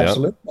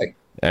 Absolutely. Yep.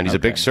 And he's a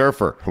big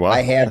surfer. Wow.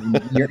 I had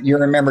you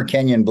remember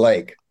Kenyon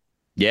Blake?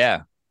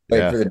 Yeah.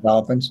 Played for the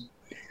Dolphins.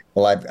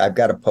 Well, I've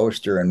got a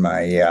poster in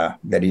my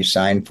that he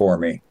signed for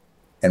me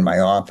in my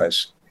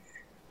office.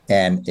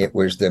 And it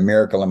was the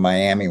Miracle in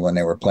Miami when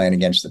they were playing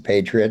against the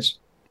Patriots.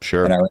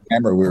 Sure. And I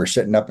remember we were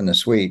sitting up in the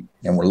suite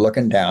and we're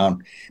looking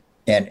down,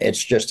 and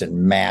it's just a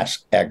mass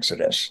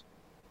exodus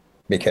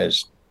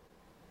because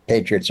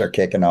Patriots are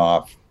kicking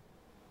off,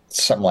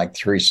 something like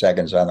 3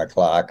 seconds on the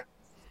clock.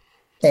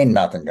 Ain't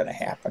nothing going to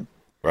happen.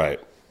 Right.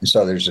 And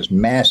so there's this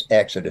mass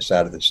exodus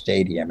out of the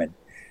stadium. And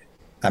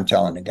I'm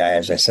telling the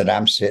guys, I said,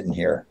 I'm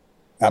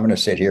going to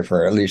sit here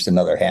for at least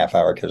another half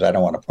hour because I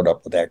don't want to put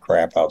up with that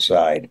crap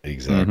outside.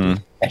 Exactly.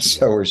 Mm-hmm. And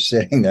so we're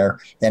sitting there,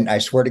 and I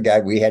swear to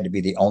God, we had to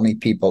be the only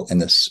people in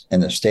the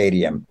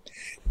stadium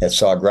that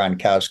saw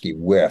Gronkowski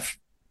whiff.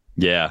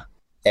 Yeah.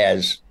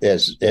 As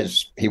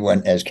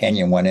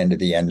Kenyon went into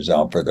the end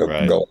zone for the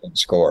golden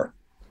score.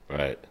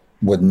 Right.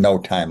 With no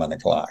time on the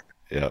clock.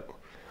 Yep.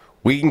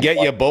 We can get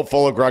you a boat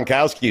full of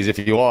Gronkowskis if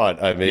you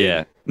want. I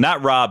mean,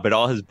 not Rob, but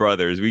all his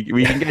brothers.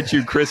 We can get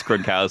you Chris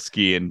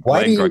Gronkowski and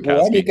Why do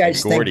Gronkowski. you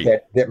guys think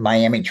that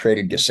Miami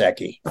traded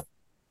Gesicki?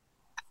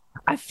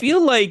 I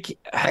feel like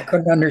I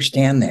couldn't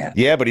understand that.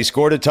 Yeah, but he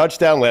scored a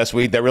touchdown last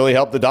week that really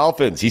helped the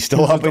Dolphins. He's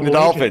still helping the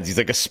Dolphins. He's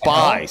like a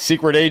spy,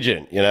 secret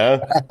agent,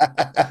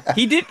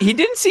 He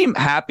didn't seem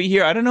happy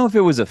here. I don't know if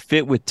it was a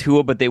fit with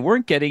Tua, but they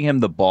weren't getting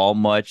him the ball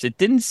much. It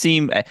didn't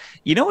seem,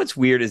 what's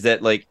weird is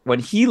that like when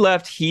he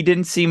left, he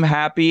didn't seem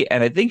happy.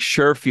 And I think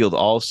Sherfield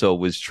also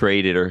was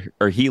traded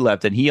or he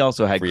left, and he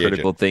also had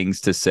critical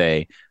things to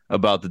say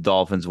about the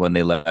Dolphins when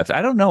they left.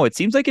 I don't know. It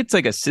seems like it's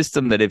like a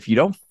system that if you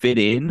don't fit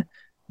in,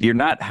 you're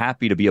not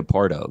happy to be a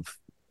part of.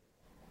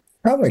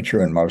 Probably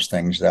true in most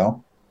things,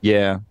 though.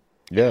 Yeah.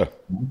 Yeah.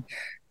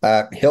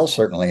 Hill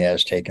certainly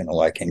has taken a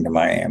liking to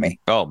Miami.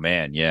 Oh,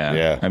 man, yeah.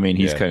 Yeah. I mean,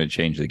 he's kind of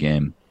changed the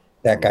game.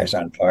 That guy's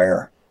on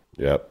fire.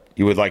 Yep.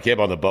 You would like him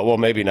on the boat? Well,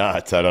 maybe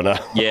not. I don't know.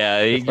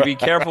 Yeah, be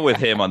careful with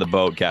him on the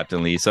boat,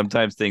 Captain Lee.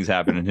 Sometimes things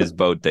happen in his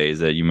boat days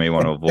that you may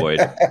want to avoid.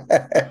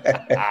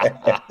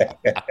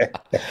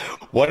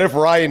 What if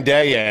Ryan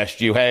Day asked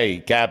you,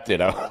 hey,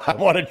 Captain, I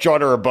want to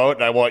charter a boat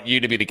and I want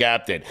you to be the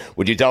captain?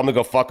 Would you tell him to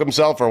go fuck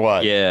himself or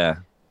what? Yeah.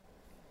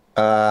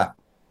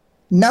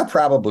 No,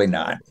 probably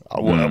not.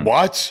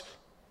 What?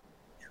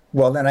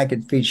 Well, then I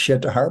could feed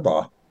shit to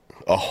Harbaugh.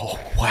 Oh,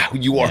 wow.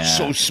 You are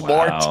so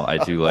smart. Wow, I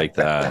do like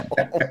that.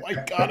 Oh, my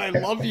God. I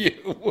love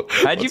you.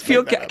 How'd you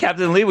feel,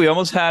 Captain Lee? We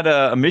almost had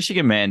a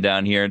Michigan man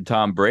down here,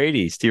 Tom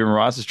Brady. Steven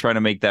Ross is trying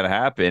to make that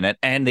happen.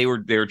 And they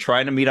were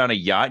trying to meet on a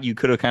yacht. You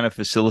could have kind of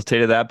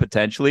facilitated that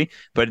potentially,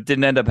 but it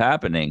didn't end up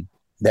happening.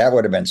 That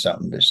would have been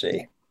something to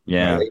see.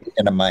 Yeah.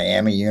 In a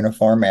Miami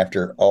uniform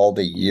after all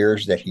the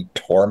years that he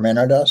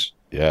tormented us.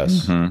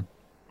 Yes. Mm-hmm.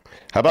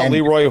 How about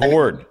Leroy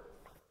Horde?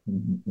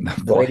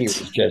 Brady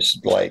was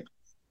just like,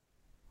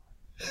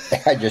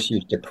 I just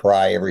used to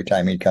cry every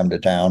time he'd come to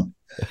town.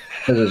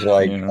 It was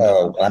like,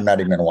 oh, I'm not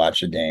even going to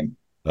watch the game.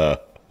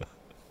 But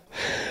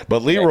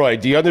Leroy,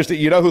 do you understand?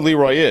 You know who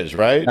Leroy is,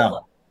 right?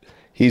 No.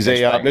 He's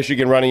a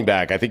Michigan running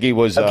back. I think he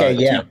was. Okay,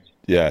 yeah.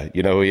 Yeah,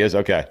 you know who he is?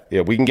 Okay.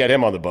 Yeah, we can get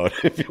him on the boat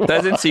if you want.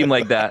 Doesn't seem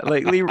like that.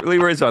 Like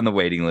Leroy's on the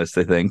waiting list,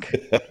 I think.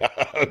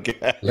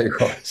 Okay.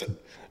 Leroy.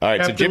 All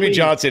right, so Jimmy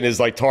Johnson is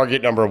like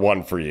target number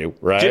 1 for you,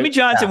 right? Jimmy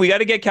Johnson, we got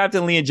to get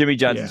Captain Lee and Jimmy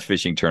Johnson's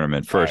fishing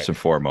tournament first and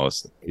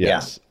foremost.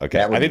 Yes.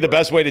 Okay. I think the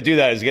best way to do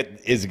that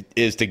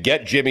is to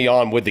get Jimmy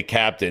on with the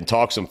captain,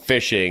 talk some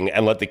fishing,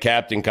 and let the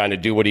captain kind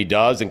of do what he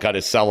does and kind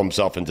of sell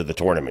himself into the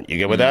tournament. You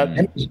get with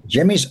that?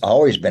 Jimmy's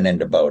always been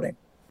into boating.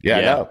 Yeah,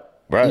 I know.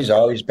 Right. He's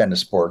always been a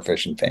sport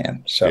fishing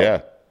fan. So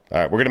yeah. All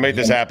right, we're going to make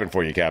this happen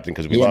for you, Captain,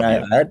 because we love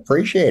you. I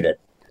appreciate it.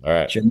 All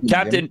right.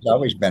 Captain, Jimmy's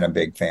always been a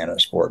big fan of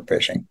sport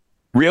fishing.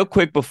 Real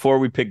quick before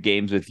we pick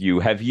games with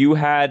you, have you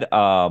had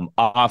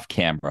off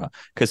camera?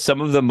 Because some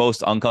of the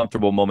most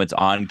uncomfortable moments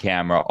on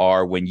camera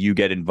are when you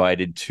get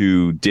invited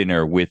to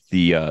dinner with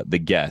the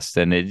guest,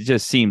 and it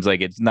just seems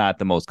like it's not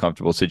the most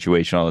comfortable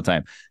situation all the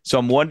time. So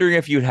I'm wondering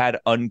if you'd had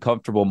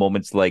uncomfortable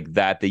moments like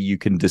that you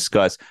can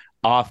discuss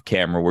off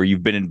camera, where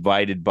you've been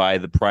invited by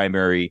the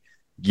primary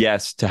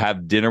guest to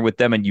have dinner with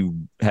them, and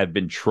you have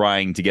been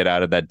trying to get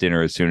out of that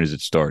dinner as soon as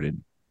it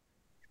started.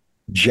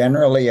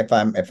 Generally, if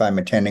I'm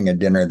attending a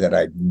dinner that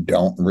I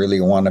don't really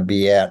want to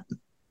be at,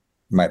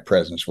 my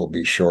presence will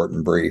be short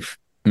and brief.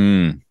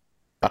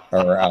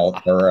 Or I'll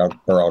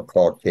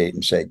call Kate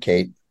and say,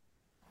 Kate,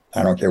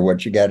 I don't care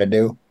what you got to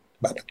do,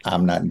 but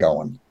I'm not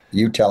going.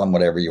 You tell them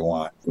whatever you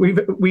want.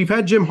 We've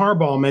had Jim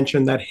Harbaugh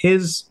mention that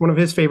one of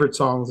his favorite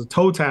songs, the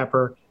Toe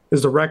Tapper,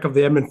 is the wreck of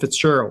the Edmund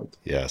Fitzgerald.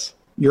 Yes.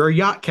 You're a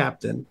yacht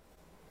captain.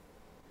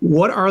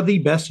 What are the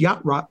best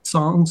yacht rock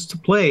songs to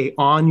play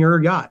on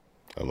your yacht?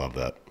 I love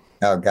that.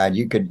 Oh God,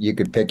 you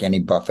could pick any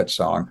Buffett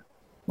song.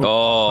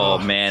 Oh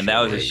man, that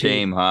was a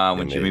shame, huh?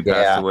 When Jimmy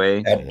passed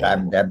away,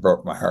 that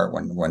broke my heart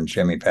when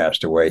Jimmy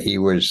passed away. He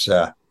was.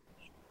 It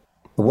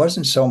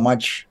wasn't so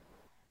much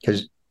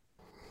because,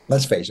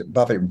 let's face it,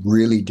 Buffett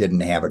really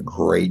didn't have a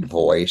great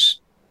voice,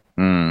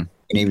 and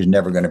he was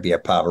never going to be a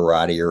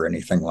Pavarotti or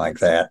anything like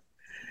that.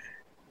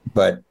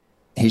 But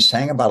he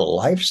sang about a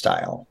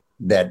lifestyle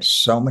that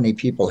so many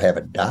people have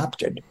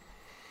adopted.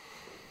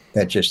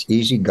 That just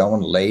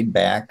easygoing, laid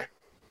back,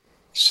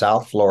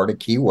 South Florida,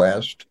 Key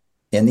West,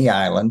 in the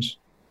islands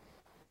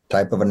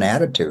type of an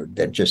attitude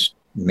that just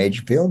made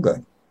you feel good.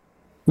 It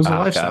was a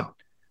lifestyle. God.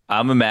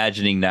 I'm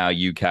imagining now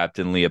you,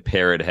 Captain Lee, a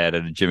parrot head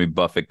at a Jimmy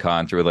Buffett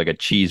concert with like a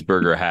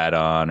cheeseburger hat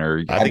on,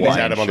 or I think he's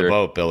had him on the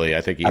boat, Billy.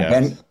 I think he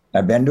has.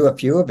 I've been to a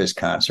few of his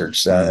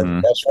concerts.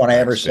 The best one I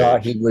ever saw,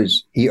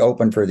 he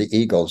opened for the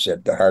Eagles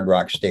at the Hard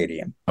Rock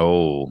Stadium.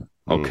 Oh,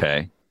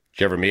 okay.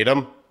 Did you ever meet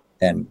him?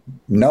 And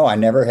no, I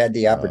never had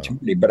the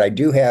opportunity, but I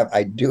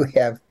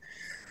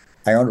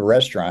owned a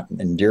restaurant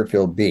in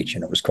Deerfield Beach,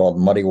 and it was called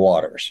Muddy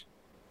Waters.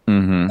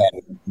 And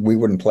we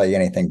wouldn't play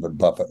anything but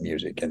Buffett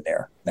music in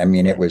there. I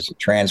mean, it was a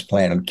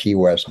transplanted Key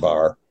West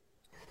bar.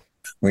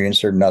 We didn't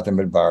serve nothing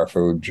but bar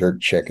food, jerk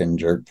chicken,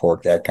 jerk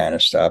pork, that kind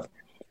of stuff.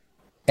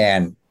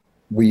 And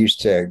we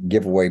used to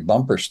give away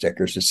bumper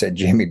stickers that said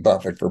Jimmy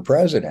Buffett for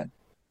president.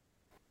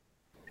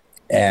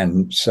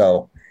 And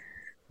so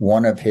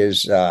one of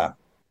his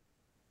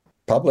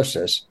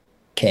publicists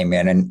came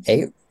in and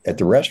ate at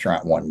the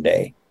restaurant one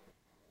day.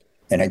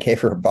 And I gave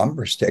her a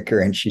bumper sticker,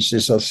 and she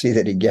says, I'll see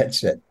that he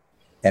gets it.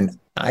 And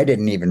I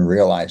didn't even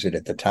realize it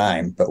at the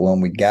time. But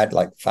when we got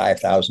like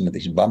 5,000 of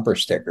these bumper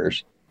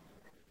stickers,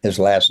 his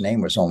last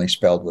name was only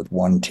spelled with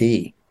one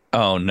T.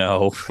 Oh,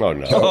 no. Oh,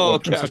 no.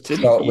 So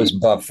it was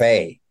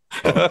Buffet.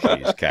 Oh,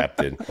 jeez,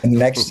 Captain. And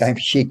next time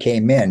she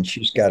came in,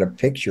 she's got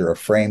a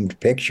framed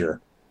picture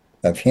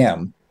of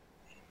him,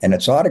 and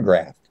it's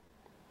autographed.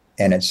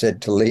 And it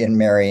said, to Lee and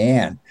Mary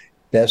Ann,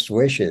 best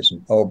wishes.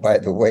 And, oh, by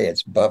the way,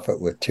 it's Buffett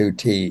with 2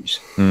 T's.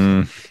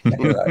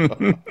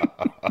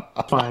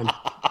 Fine.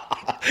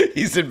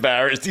 He's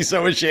embarrassed. He's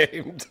so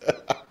ashamed.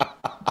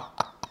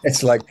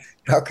 It's like,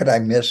 how could I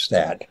miss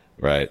that?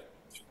 Right.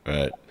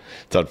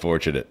 It's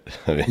unfortunate.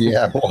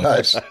 Yeah, it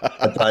was.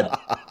 I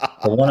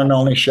thought, the one and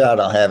only shot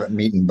I'll have at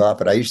meeting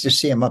Buffett. I used to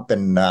see him up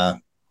in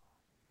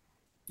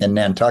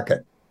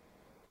Nantucket.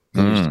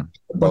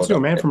 Let's do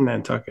a man from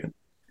Nantucket.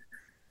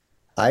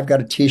 I've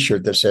got a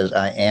T-shirt that says,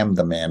 I am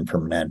the man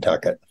from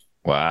Nantucket.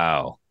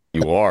 Wow.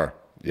 You are.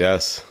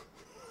 Yes.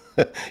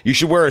 You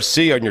should wear a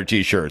C on your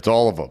T-shirts,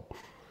 all of them.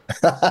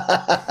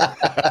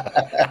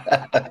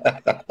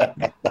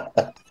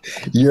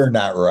 You're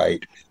not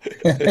right.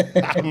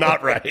 I'm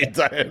not right.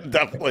 I am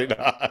definitely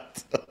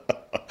not.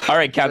 All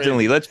right, Captain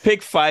Lee, let's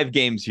pick 5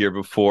 games here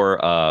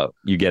before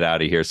you get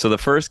out of here. So the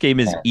first game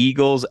is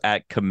Eagles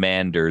at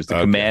Commanders. The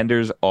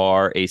Commanders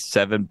are a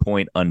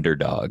 7-point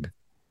underdog.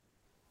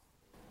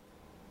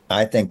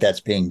 I think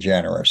that's being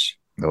generous.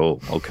 Oh,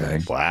 okay.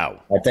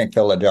 Wow. I think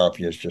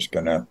Philadelphia is just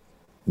going to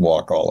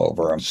walk all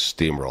over them.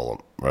 Steamroll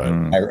them,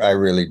 right? I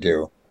really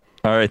do.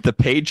 All right, the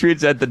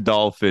Patriots at the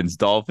Dolphins.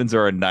 Dolphins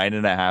are a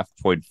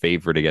 9.5-point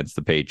favorite against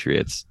the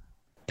Patriots.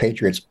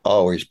 Patriots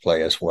always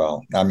play us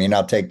well. I mean,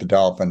 I'll take the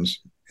Dolphins,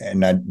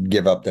 and I'd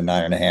give up the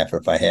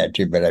 9.5 if I had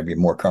to, but I'd be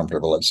more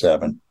comfortable at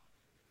 7.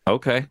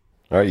 Okay.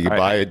 All right, you can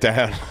buy it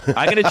down.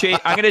 I'm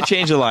gonna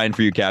change the line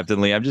for you, Captain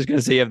Lee. I'm just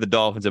gonna say you have the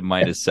Dolphins at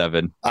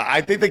 -7.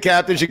 I think the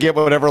captain should get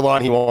whatever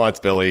line he wants,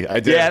 Billy. I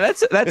do. Yeah,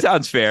 that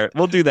sounds fair.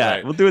 We'll do that.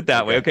 Right. We'll do it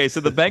that way. Okay, so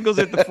the Bengals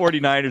at the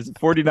 49ers. The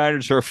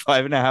 49ers are a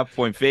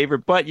 5.5-point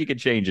favorite, but you can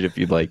change it if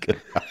you'd like.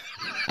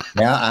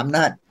 Yeah, I'm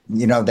not.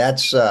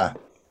 That's I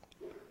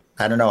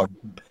don't know.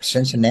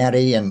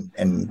 Cincinnati and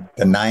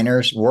the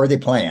Niners. Where are they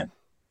playing?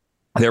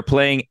 They're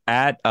playing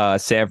at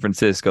San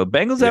Francisco.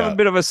 Bengals have a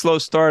bit of a slow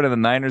start, and the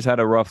Niners had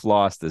a rough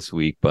loss this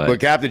week. But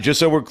Captain, just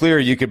so we're clear,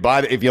 you could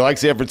buy if you like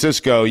San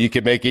Francisco, you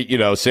could make it,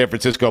 San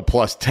Francisco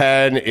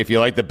 +10. If you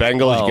like the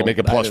Bengals, you can make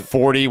it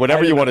 +40.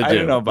 Whatever you want to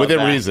do, within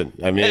reason.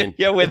 I mean,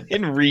 yeah,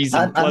 within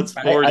reason,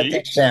 +40. I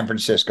think San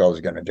Francisco is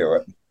going to do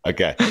it.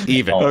 Okay,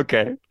 even.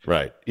 Okay,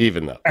 right,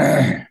 even though.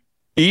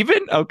 Even?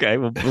 Okay,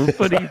 we'll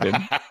put even.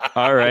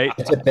 All right.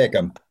 It's a pick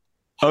 'em.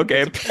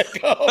 Okay,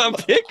 pick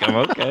 'em.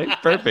 Okay,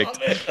 perfect.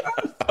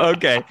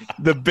 Okay,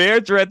 the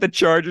Bears are at the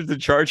Chargers. The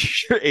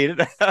Chargers are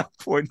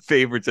 8.5-point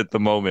favorites at the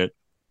moment.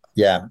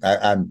 Yeah,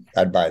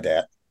 I'd buy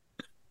that.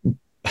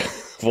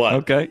 What?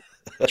 Okay.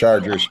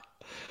 Chargers.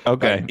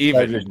 Okay.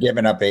 Chargers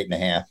giving up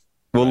 8.5.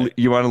 Well,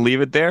 you want to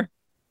leave it there?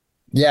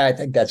 Yeah, I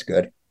think that's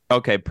good.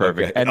 Okay,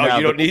 perfect. Okay. And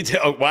you don't need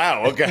to. Oh,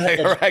 wow.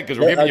 Okay, all right, because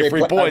we're giving you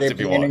free points if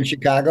you want. In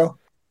Chicago?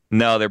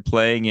 No, they're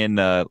playing in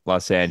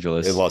Los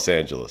Angeles. In Los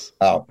Angeles.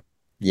 Oh,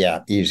 yeah,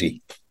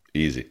 easy.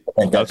 Easy.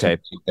 I think that's okay.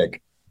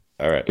 Pick.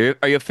 All right.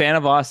 Are you a fan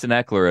of Austin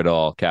Eckler at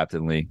all,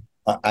 Captain Lee?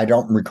 I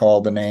don't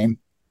recall the name.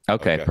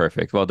 Okay,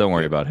 perfect. Well, don't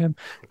worry about him.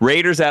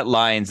 Raiders at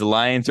Lions. The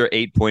Lions are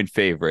 8-point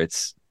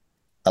favorites.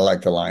 I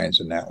like the Lions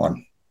in that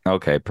one.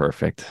 Okay,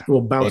 perfect.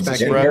 We'll bounce back.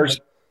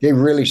 They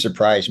really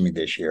surprised me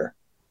this year.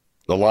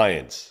 The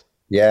Lions.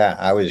 Yeah,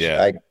 I was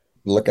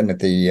looking at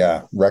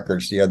the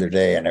records the other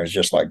day, and I was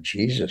just like,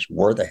 Jesus,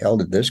 where the hell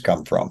did this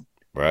come from?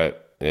 Right.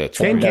 Yeah.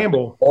 Dan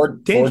Campbell.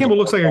 Dan Campbell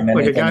looks like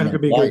a guy who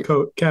could be a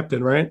good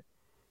captain, right?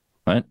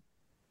 What?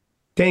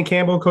 Dan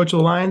Campbell, coach of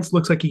the Lions,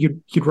 looks like he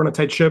could run a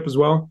tight ship as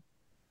well.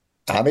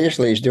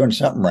 Obviously, he's doing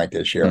something right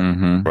this year.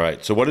 Mm-hmm.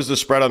 Right. So, what is the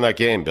spread on that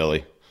game,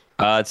 Billy?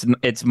 It's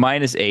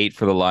 -8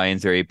 for the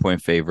Lions. They're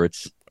 8-point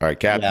favorites. All right,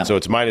 Captain. Yeah. So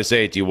it's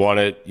 -8. Do you want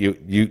it?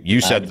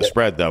 You said the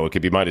spread though. It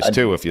could be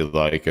 -2 if you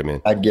like. I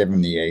mean, I'd give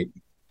him the 8.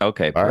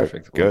 Okay,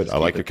 perfect. Right, good. I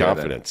like your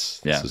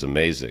confidence. This is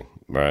amazing.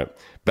 All right.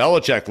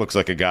 Belichick looks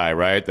like a guy,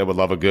 right? That would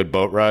love a good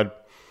boat ride.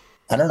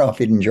 I don't know if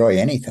he'd enjoy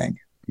anything.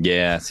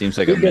 Yeah, seems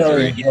like he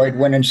really enjoyed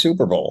winning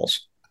Super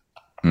Bowls.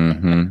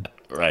 Mm-hmm.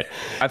 Right.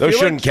 Those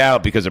shouldn't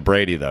count because of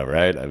Brady, though,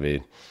 right? I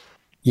mean,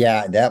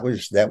 yeah, that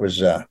was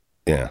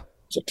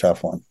it's a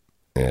tough one.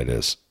 Yeah, it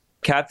is.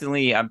 Captain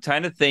Lee, I'm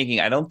kind of thinking,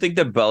 I don't think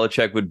that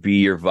Belichick would be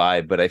your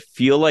vibe, but I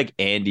feel like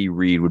Andy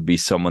Reid would be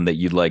someone that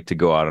you'd like to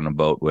go out on a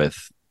boat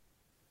with.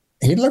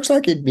 He looks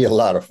like he'd be a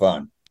lot of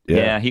fun.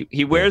 Yeah,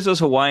 he wears those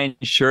Hawaiian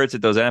shirts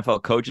at those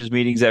NFL coaches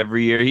meetings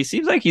every year. He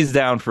seems like he's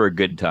down for a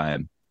good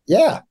time.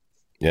 Yeah.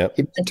 Yeah.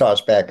 He can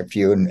toss back a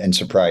few and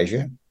surprise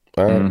you.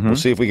 All right. We'll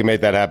see if we can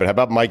make that happen. How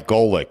about Mike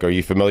Golick? Are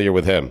you familiar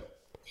with him?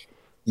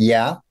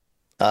 Yeah.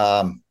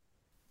 I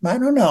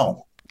don't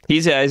know.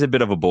 He's a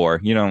bit of a bore.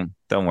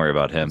 Don't worry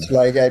about him. It's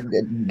like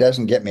it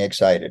doesn't get me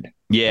excited.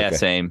 Yeah,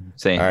 same.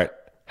 All right.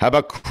 How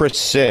about Chris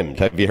Sims?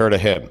 Have you heard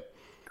of him?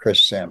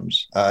 Chris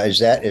Sims. Is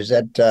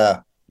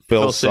that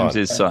Phil Sims'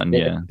 his son?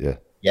 Yeah.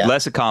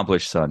 Less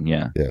accomplished son.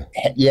 Yeah.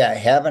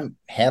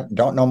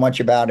 Don't know much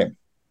about him.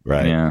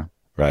 Right. Yeah.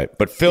 Right.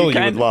 But Phil, you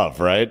would love,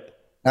 right?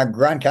 Now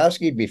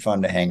Gronkowski would be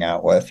fun to hang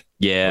out with.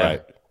 Yeah.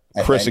 Right.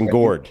 Chris and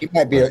Gord. He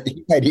might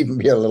even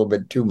be a little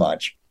bit too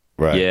much.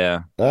 Right.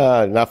 Yeah.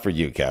 Not for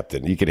you,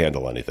 Captain. You can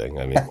handle anything.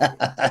 I mean,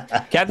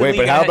 Captain wait,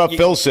 but how about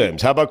Phil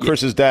Sims? How about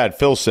Chris's dad,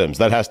 Phil Sims?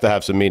 That has to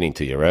have some meaning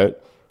to you, right?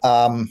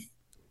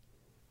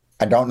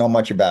 I don't know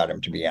much about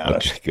him, to be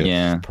honest. Okay, good.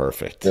 Yeah.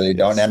 Perfect. Really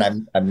don't.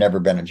 And I've never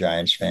been a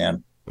Giants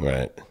fan.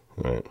 Right.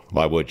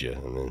 Why would you?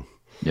 I mean,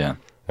 yeah.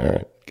 All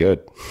right.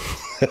 Good.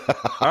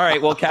 All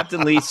right. Well,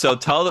 Captain Lee, so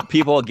tell the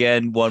people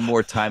again one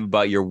more time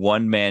about your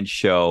one-man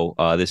show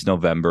this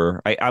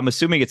November. I'm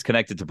assuming it's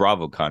connected to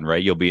BravoCon,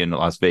 right? You'll be in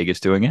Las Vegas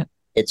doing it?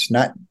 It's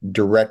not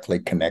directly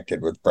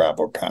connected with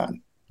BravoCon.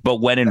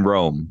 But when in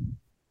Rome?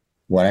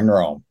 When in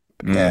Rome.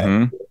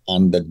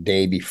 On the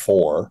day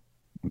before.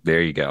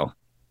 There you go.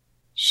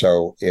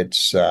 So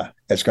it's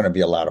going to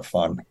be a lot of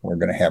fun. We're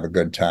going to have a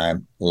good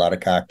time. A lot of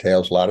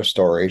cocktails, a lot of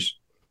stories.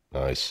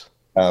 Nice.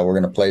 We're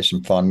going to play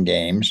some fun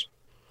games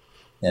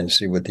and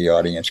see what the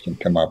audience can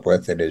come up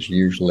with. It is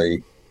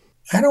usually,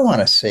 I don't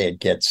want to say it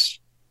gets,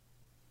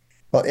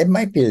 well, it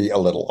might be a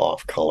little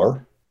off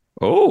color.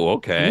 Oh,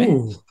 okay.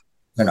 Ooh.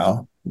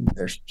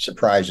 There's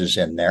surprises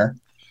in there.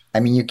 I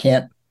mean, you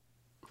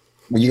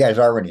guys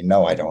already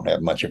know I don't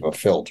have much of a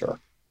filter.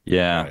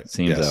 Yeah, it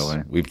seems that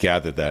way. We've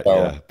gathered that,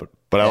 So,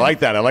 But I like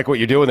that. I like what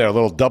you're doing there. A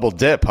little double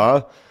dip,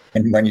 huh?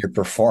 And when you're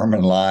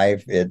performing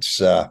live,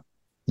 it's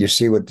you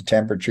see what the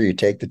temperature, you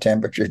take the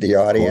temperature of the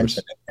audience.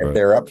 And if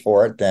they're up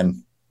for it,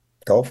 then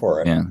go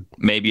for it. Yeah.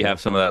 Maybe you have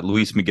some of that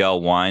Luis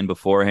Miguel wine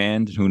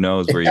beforehand. Who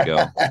knows where you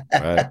go?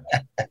 Right.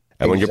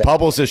 And when your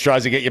publicist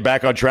tries to get you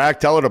back on track,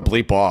 tell her to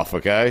bleep off,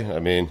 okay? I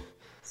mean...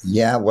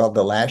 Yeah, well,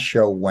 the last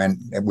show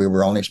we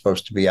were only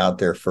supposed to be out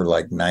there for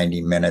like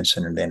 90 minutes,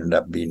 and it ended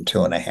up being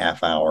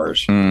 2.5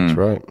 hours. That's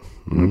right.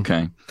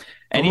 Okay.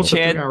 Any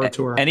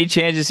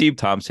chance you see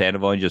Tom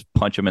Sandoval and just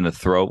punch him in the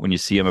throat when you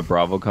see him at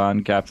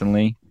BravoCon, Captain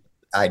Lee?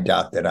 I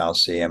doubt that I'll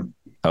see him.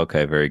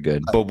 Okay, very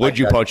good. But would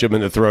you punch him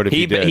in the throat if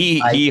you did?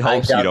 He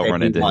hopes you don't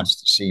run into him. He wants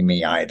to see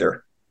me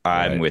either.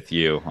 I'm with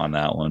you on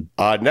that one.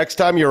 Next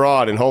time you're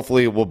on, and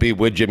hopefully it will be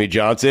with Jimmy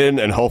Johnson,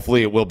 and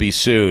hopefully it will be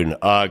soon.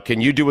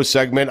 Can you do a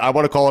segment? I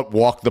want to call it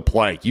Walk the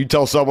Plank. You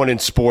tell someone in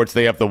sports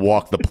they have to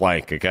walk the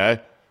plank, okay?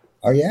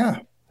 Oh, yeah.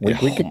 We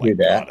could do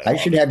that. I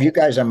should have you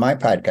guys on my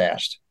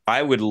podcast.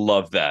 I would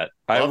love that.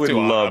 I would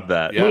love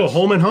that. Yes. A little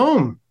home and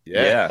home.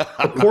 Yeah.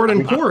 Port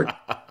and port.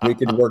 We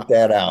could work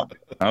that out.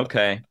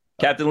 Okay.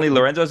 Captain Lee,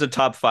 Lorenzo has a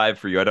top 5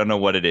 for you. I don't know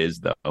what it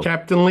is, though.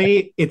 Captain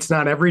Lee, it's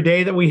not every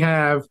day that we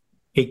have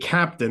a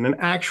captain, an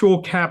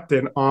actual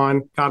captain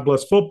on God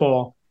Bless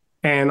Football.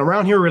 And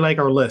around here, we like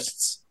our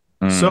lists.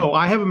 So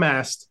I have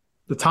amassed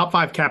the top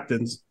 5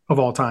 captains of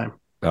all time.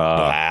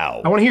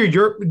 Wow. I want to hear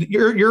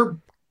your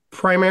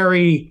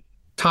primary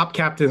top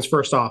captains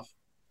first off.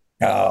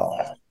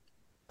 Johnny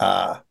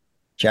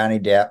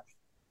Depp.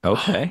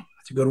 Okay.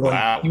 That's a good one.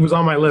 Wow. He was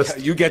on my list.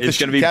 You get it's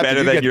going to be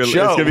better than your list.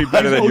 It's going to be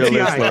better than your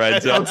list,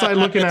 Lorenzo. Outside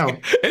looking out.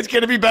 It's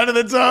going to be better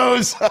than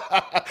Zoe's.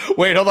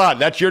 Wait, hold on.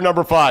 That's your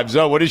number 5.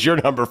 Zoe, what is your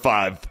number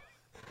 5?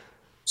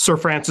 Sir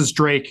Francis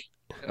Drake.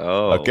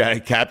 Oh. Okay.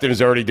 Captain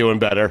is already doing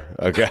better.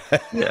 Okay.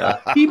 Yeah.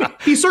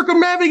 He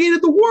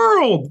circumnavigated the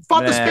world.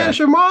 Fought the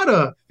Spanish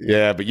Armada.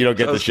 Yeah, but you don't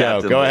get the show.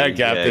 Captain Go Lee. ahead,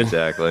 Captain. Yeah,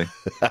 exactly.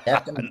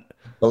 Captain,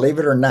 believe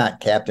it or not,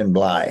 Captain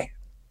Bly.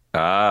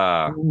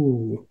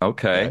 Ooh.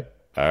 Okay.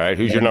 All right.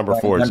 Who's your number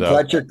 4, When Zoe?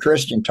 Fletcher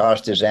Christian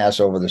tossed his ass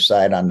over the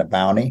side on the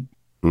Bounty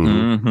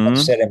and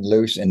set him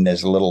loose in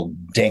this little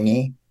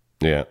dinghy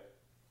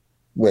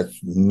with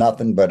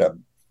nothing but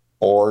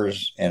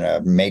oars and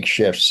a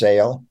makeshift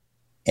sail,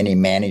 and he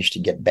managed to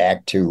get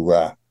back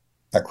to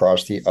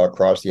across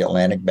the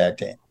Atlantic back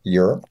to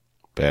Europe.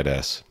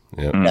 Badass.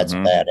 Yeah. That's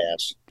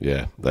badass.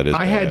 Yeah, that is.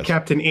 I had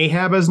Captain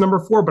Ahab as number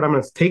 4, but I'm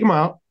going to take him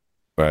out.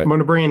 Right. I'm going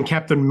to bring in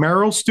Captain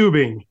Merrill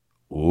Steubing.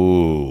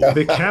 Ooh.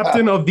 The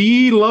captain of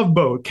the Love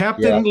Boat.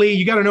 Captain Lee,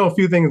 you got to know a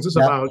few things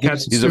about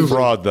Captain He's Steubing. a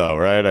fraud, though,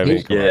 right? I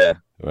mean,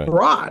 Right.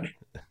 Fraud.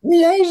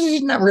 Yeah,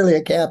 he's not really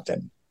a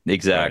captain.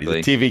 Exactly.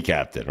 Right, he's a TV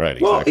captain,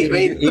 right? Well,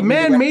 Exactly. the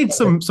man made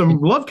some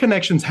love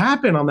connections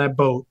happen on that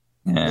boat.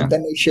 Yeah.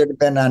 Then he should have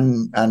been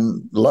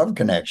on Love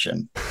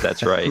Connection.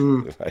 That's right.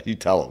 You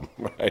tell him,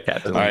 right?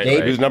 Captain All right.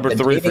 Lee. Who's number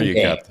 3 for you,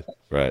 Game. Captain?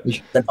 Right. He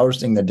should have been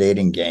hosting the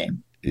dating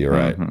game. You're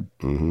right.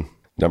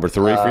 Number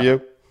 3 for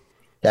you?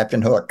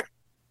 Captain Hook.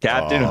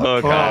 Captain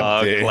Hook.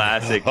 Captain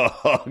Classic.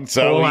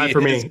 So line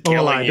for me.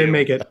 Line. Didn't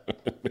make it.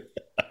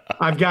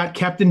 I've got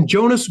Captain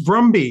Jonas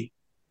Brumby,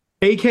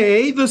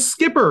 a.k.a. the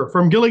skipper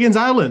from Gilligan's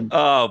Island.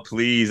 Oh,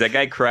 please. That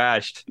guy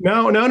crashed.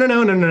 No.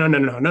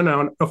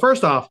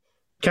 First off,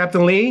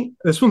 Captain Lee,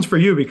 this one's for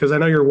you because I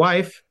know your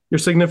wife, your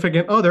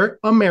significant other,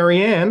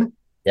 Marianne.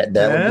 Yeah,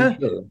 that would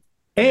be true.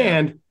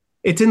 And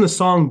it's in the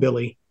song,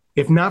 Billy.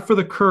 If not for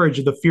the courage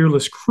of the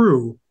fearless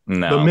crew,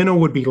 the minnow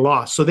would be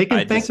lost. So they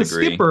can thank the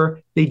skipper.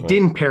 They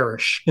didn't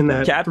perish in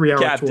that 3-hour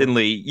Captain tour.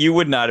 Lee, you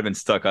would not have been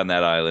stuck on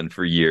that island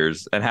for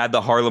years and had the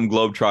Harlem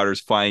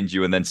Globetrotters find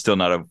you and then still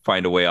not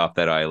find a way off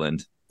that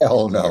island.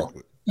 Hell no.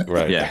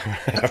 Right. Yeah.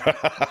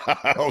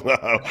 Hell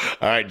no.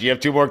 All right. Do you have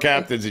 2 more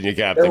captains in your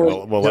captain?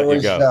 We'll let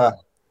you go.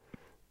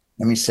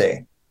 Let me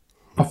see.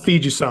 I'll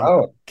feed you some.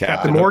 Oh,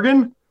 Captain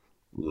Morgan?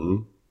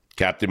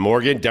 Captain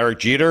Morgan, Derek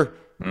Jeter.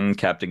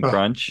 Captain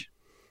Crunch.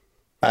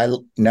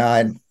 I'm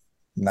not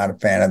a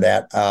fan of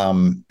that.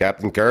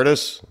 Captain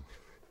Curtis.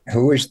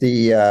 Who was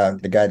the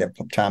guy that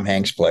Tom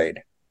Hanks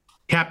played?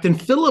 Captain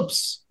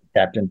Phillips.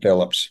 Captain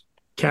Phillips.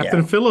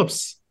 Captain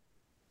Phillips.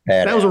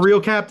 Badass. That was a real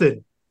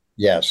captain.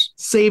 Yes.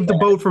 Saved the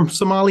boat from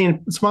Somali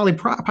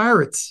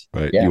pirates.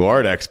 Right. Yeah. You are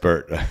an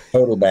expert.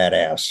 Total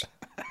badass.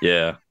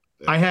 Yeah.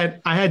 I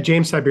had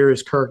James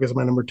Tiberius Kirk as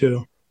my number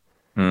 2.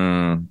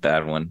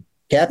 Bad one.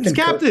 Captain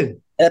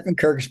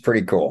Kirk is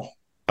pretty cool.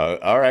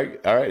 All right.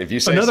 If you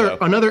say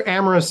another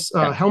amorous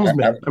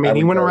helmsman. I mean,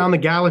 he went around the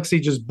galaxy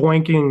just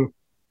boinking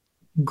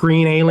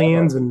green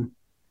aliens and.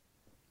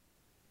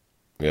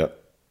 Yep.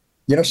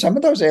 You know, some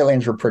of those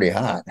aliens were pretty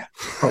hot.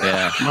 Oh,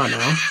 yeah. Come on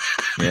now.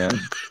 Yeah.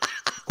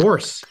 Of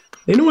course,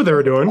 they knew what they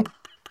were doing.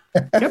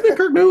 Captain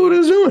Kirk knew what he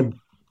was doing.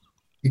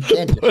 You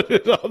can't put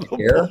it on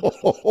the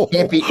bowl.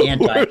 Can't be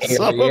anti-alien.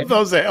 Some of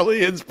those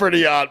aliens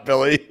pretty hot,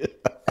 Billy.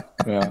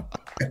 Yeah.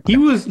 He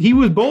was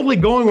boldly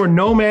going where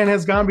no man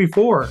has gone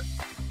before.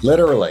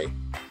 Literally.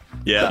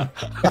 Yeah.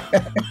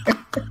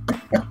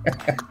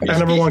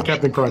 Number 1,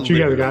 Captain Crunch. You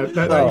guys got it.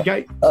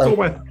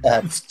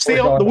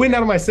 Stole the wind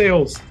out of my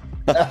sails.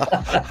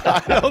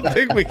 I don't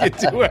think we could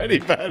do any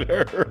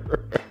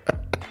better.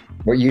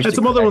 Had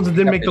some other ones that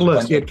didn't make the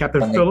list. You had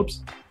Captain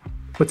Phillips.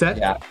 What's that?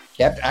 Yeah.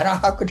 I don't know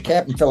how could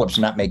Captain Phillips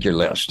not make your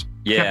list?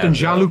 Yeah. Captain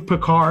Jean-Luc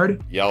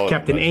Picard. Yellow,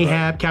 Captain that's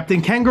Ahab. right.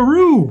 Captain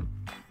Kangaroo.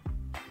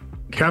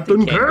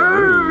 Captain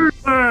Kangaroo.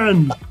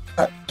 Can.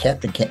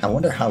 I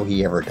wonder how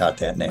he ever got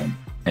that name.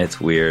 It's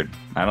weird.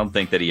 I don't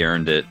think that he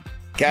earned it.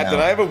 Captain,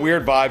 No. I have a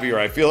weird vibe here.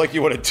 I feel like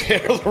you want to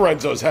tear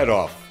Lorenzo's head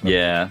off.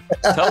 Yeah.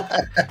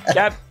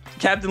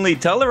 Captain Lee,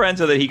 tell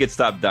Lorenzo that he could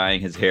stop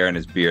dyeing his hair and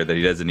his beard, that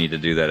he doesn't need to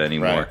do that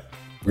anymore. Right.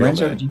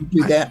 Lorenzo, do you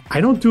do that? I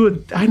don't do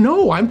it. I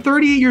know. I'm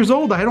 38 years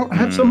old. I don't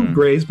have some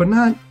grays, but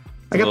not.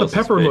 I got the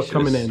pepper look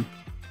coming in.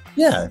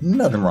 Yeah,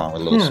 nothing wrong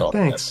with a little Yeah, salt.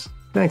 thanks.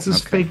 Thanks. This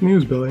is fake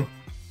news, Billy.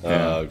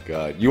 Oh,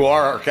 God. You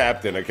are our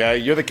captain, okay?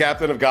 You're the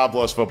captain of God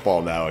Bless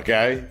Football now,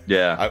 okay?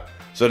 Yeah.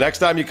 So next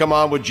time you come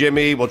on with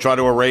Jimmy, we'll try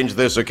to arrange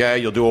this, okay?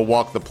 You'll do a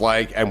walk the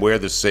plank and wear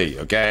the C,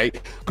 okay?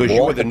 Because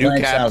you Walk are the the new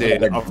plank sounds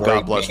captain like a of great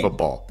God Bless game.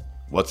 Football.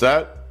 What's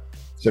that?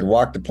 Said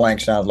walk the plank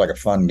sounds like a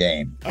fun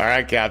game. All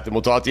right, Captain.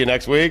 We'll talk to you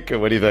next week.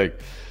 What do you think?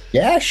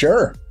 Yeah,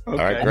 sure. All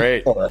right,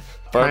 great. Sure.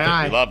 Perfect.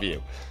 Aye. We love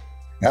you.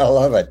 I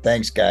love it.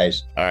 Thanks,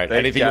 guys. All right. Thanks,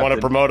 Anything you want to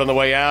Captain. promote on the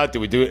way out? Did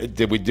we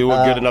do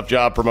a good enough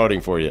job promoting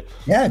for you?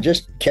 Yeah,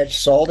 just catch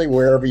Salty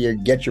wherever you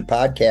get your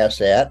podcasts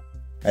at.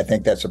 I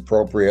think that's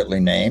appropriately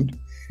named.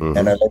 Mm-hmm.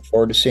 And I look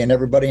forward to seeing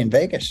everybody in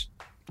Vegas.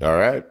 All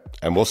right.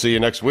 And we'll see you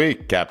next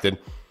week, Captain.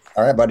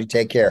 All right, buddy.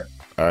 Take care.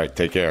 All right.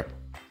 Take care.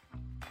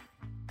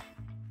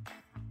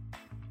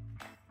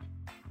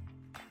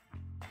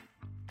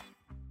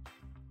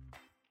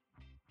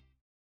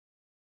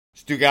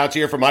 Stu Gouts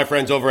here from my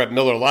friends over at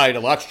Miller Lite. A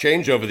lot's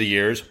changed over the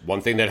years.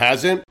 One thing that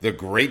hasn't, the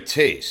great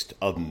taste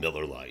of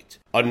Miller Lite.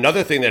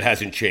 Another thing that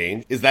hasn't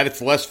changed is that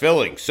it's less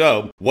filling.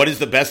 So, what is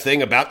the best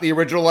thing about the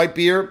original light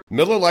beer?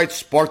 Miller Lite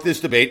sparked this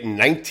debate in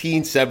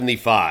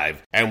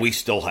 1975, and we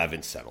still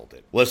haven't settled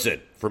it.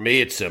 Listen, for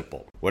me, it's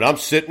simple. When I'm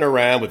sitting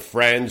around with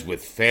friends,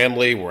 with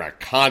family, we're at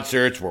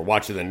concerts, we're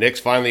watching the Knicks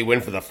finally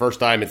win for the first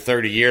time in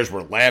 30 years,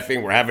 we're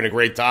laughing, we're having a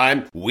great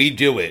time, we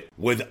do it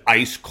with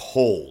ice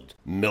cold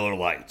Miller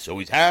Lites.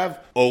 Always have,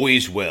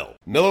 always will.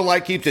 Miller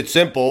Lite keeps it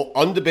simple,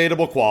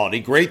 undebatable quality,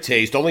 great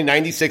taste, only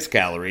 96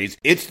 calories.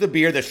 It's the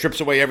beer that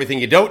strips away everything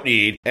you don't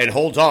need and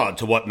holds on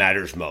to what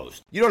matters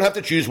most. You don't have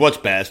to choose what's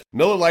best.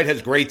 Miller Lite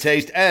has great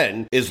taste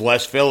and is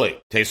less filling.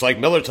 Tastes like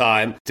Miller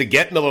time. To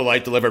get Miller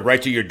Lite delivered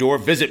right to your door,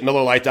 visit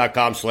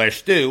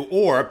MillerLite.com/stew,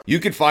 or you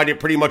can find it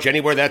pretty much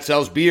anywhere that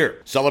sells beer.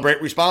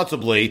 Celebrate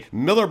responsibly.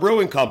 Miller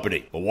Brewing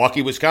Company,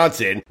 Milwaukee,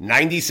 Wisconsin.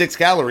 96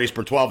 calories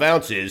per 12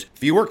 ounces.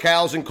 Fewer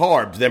calories and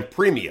carbs than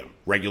premium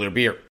regular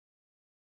beer.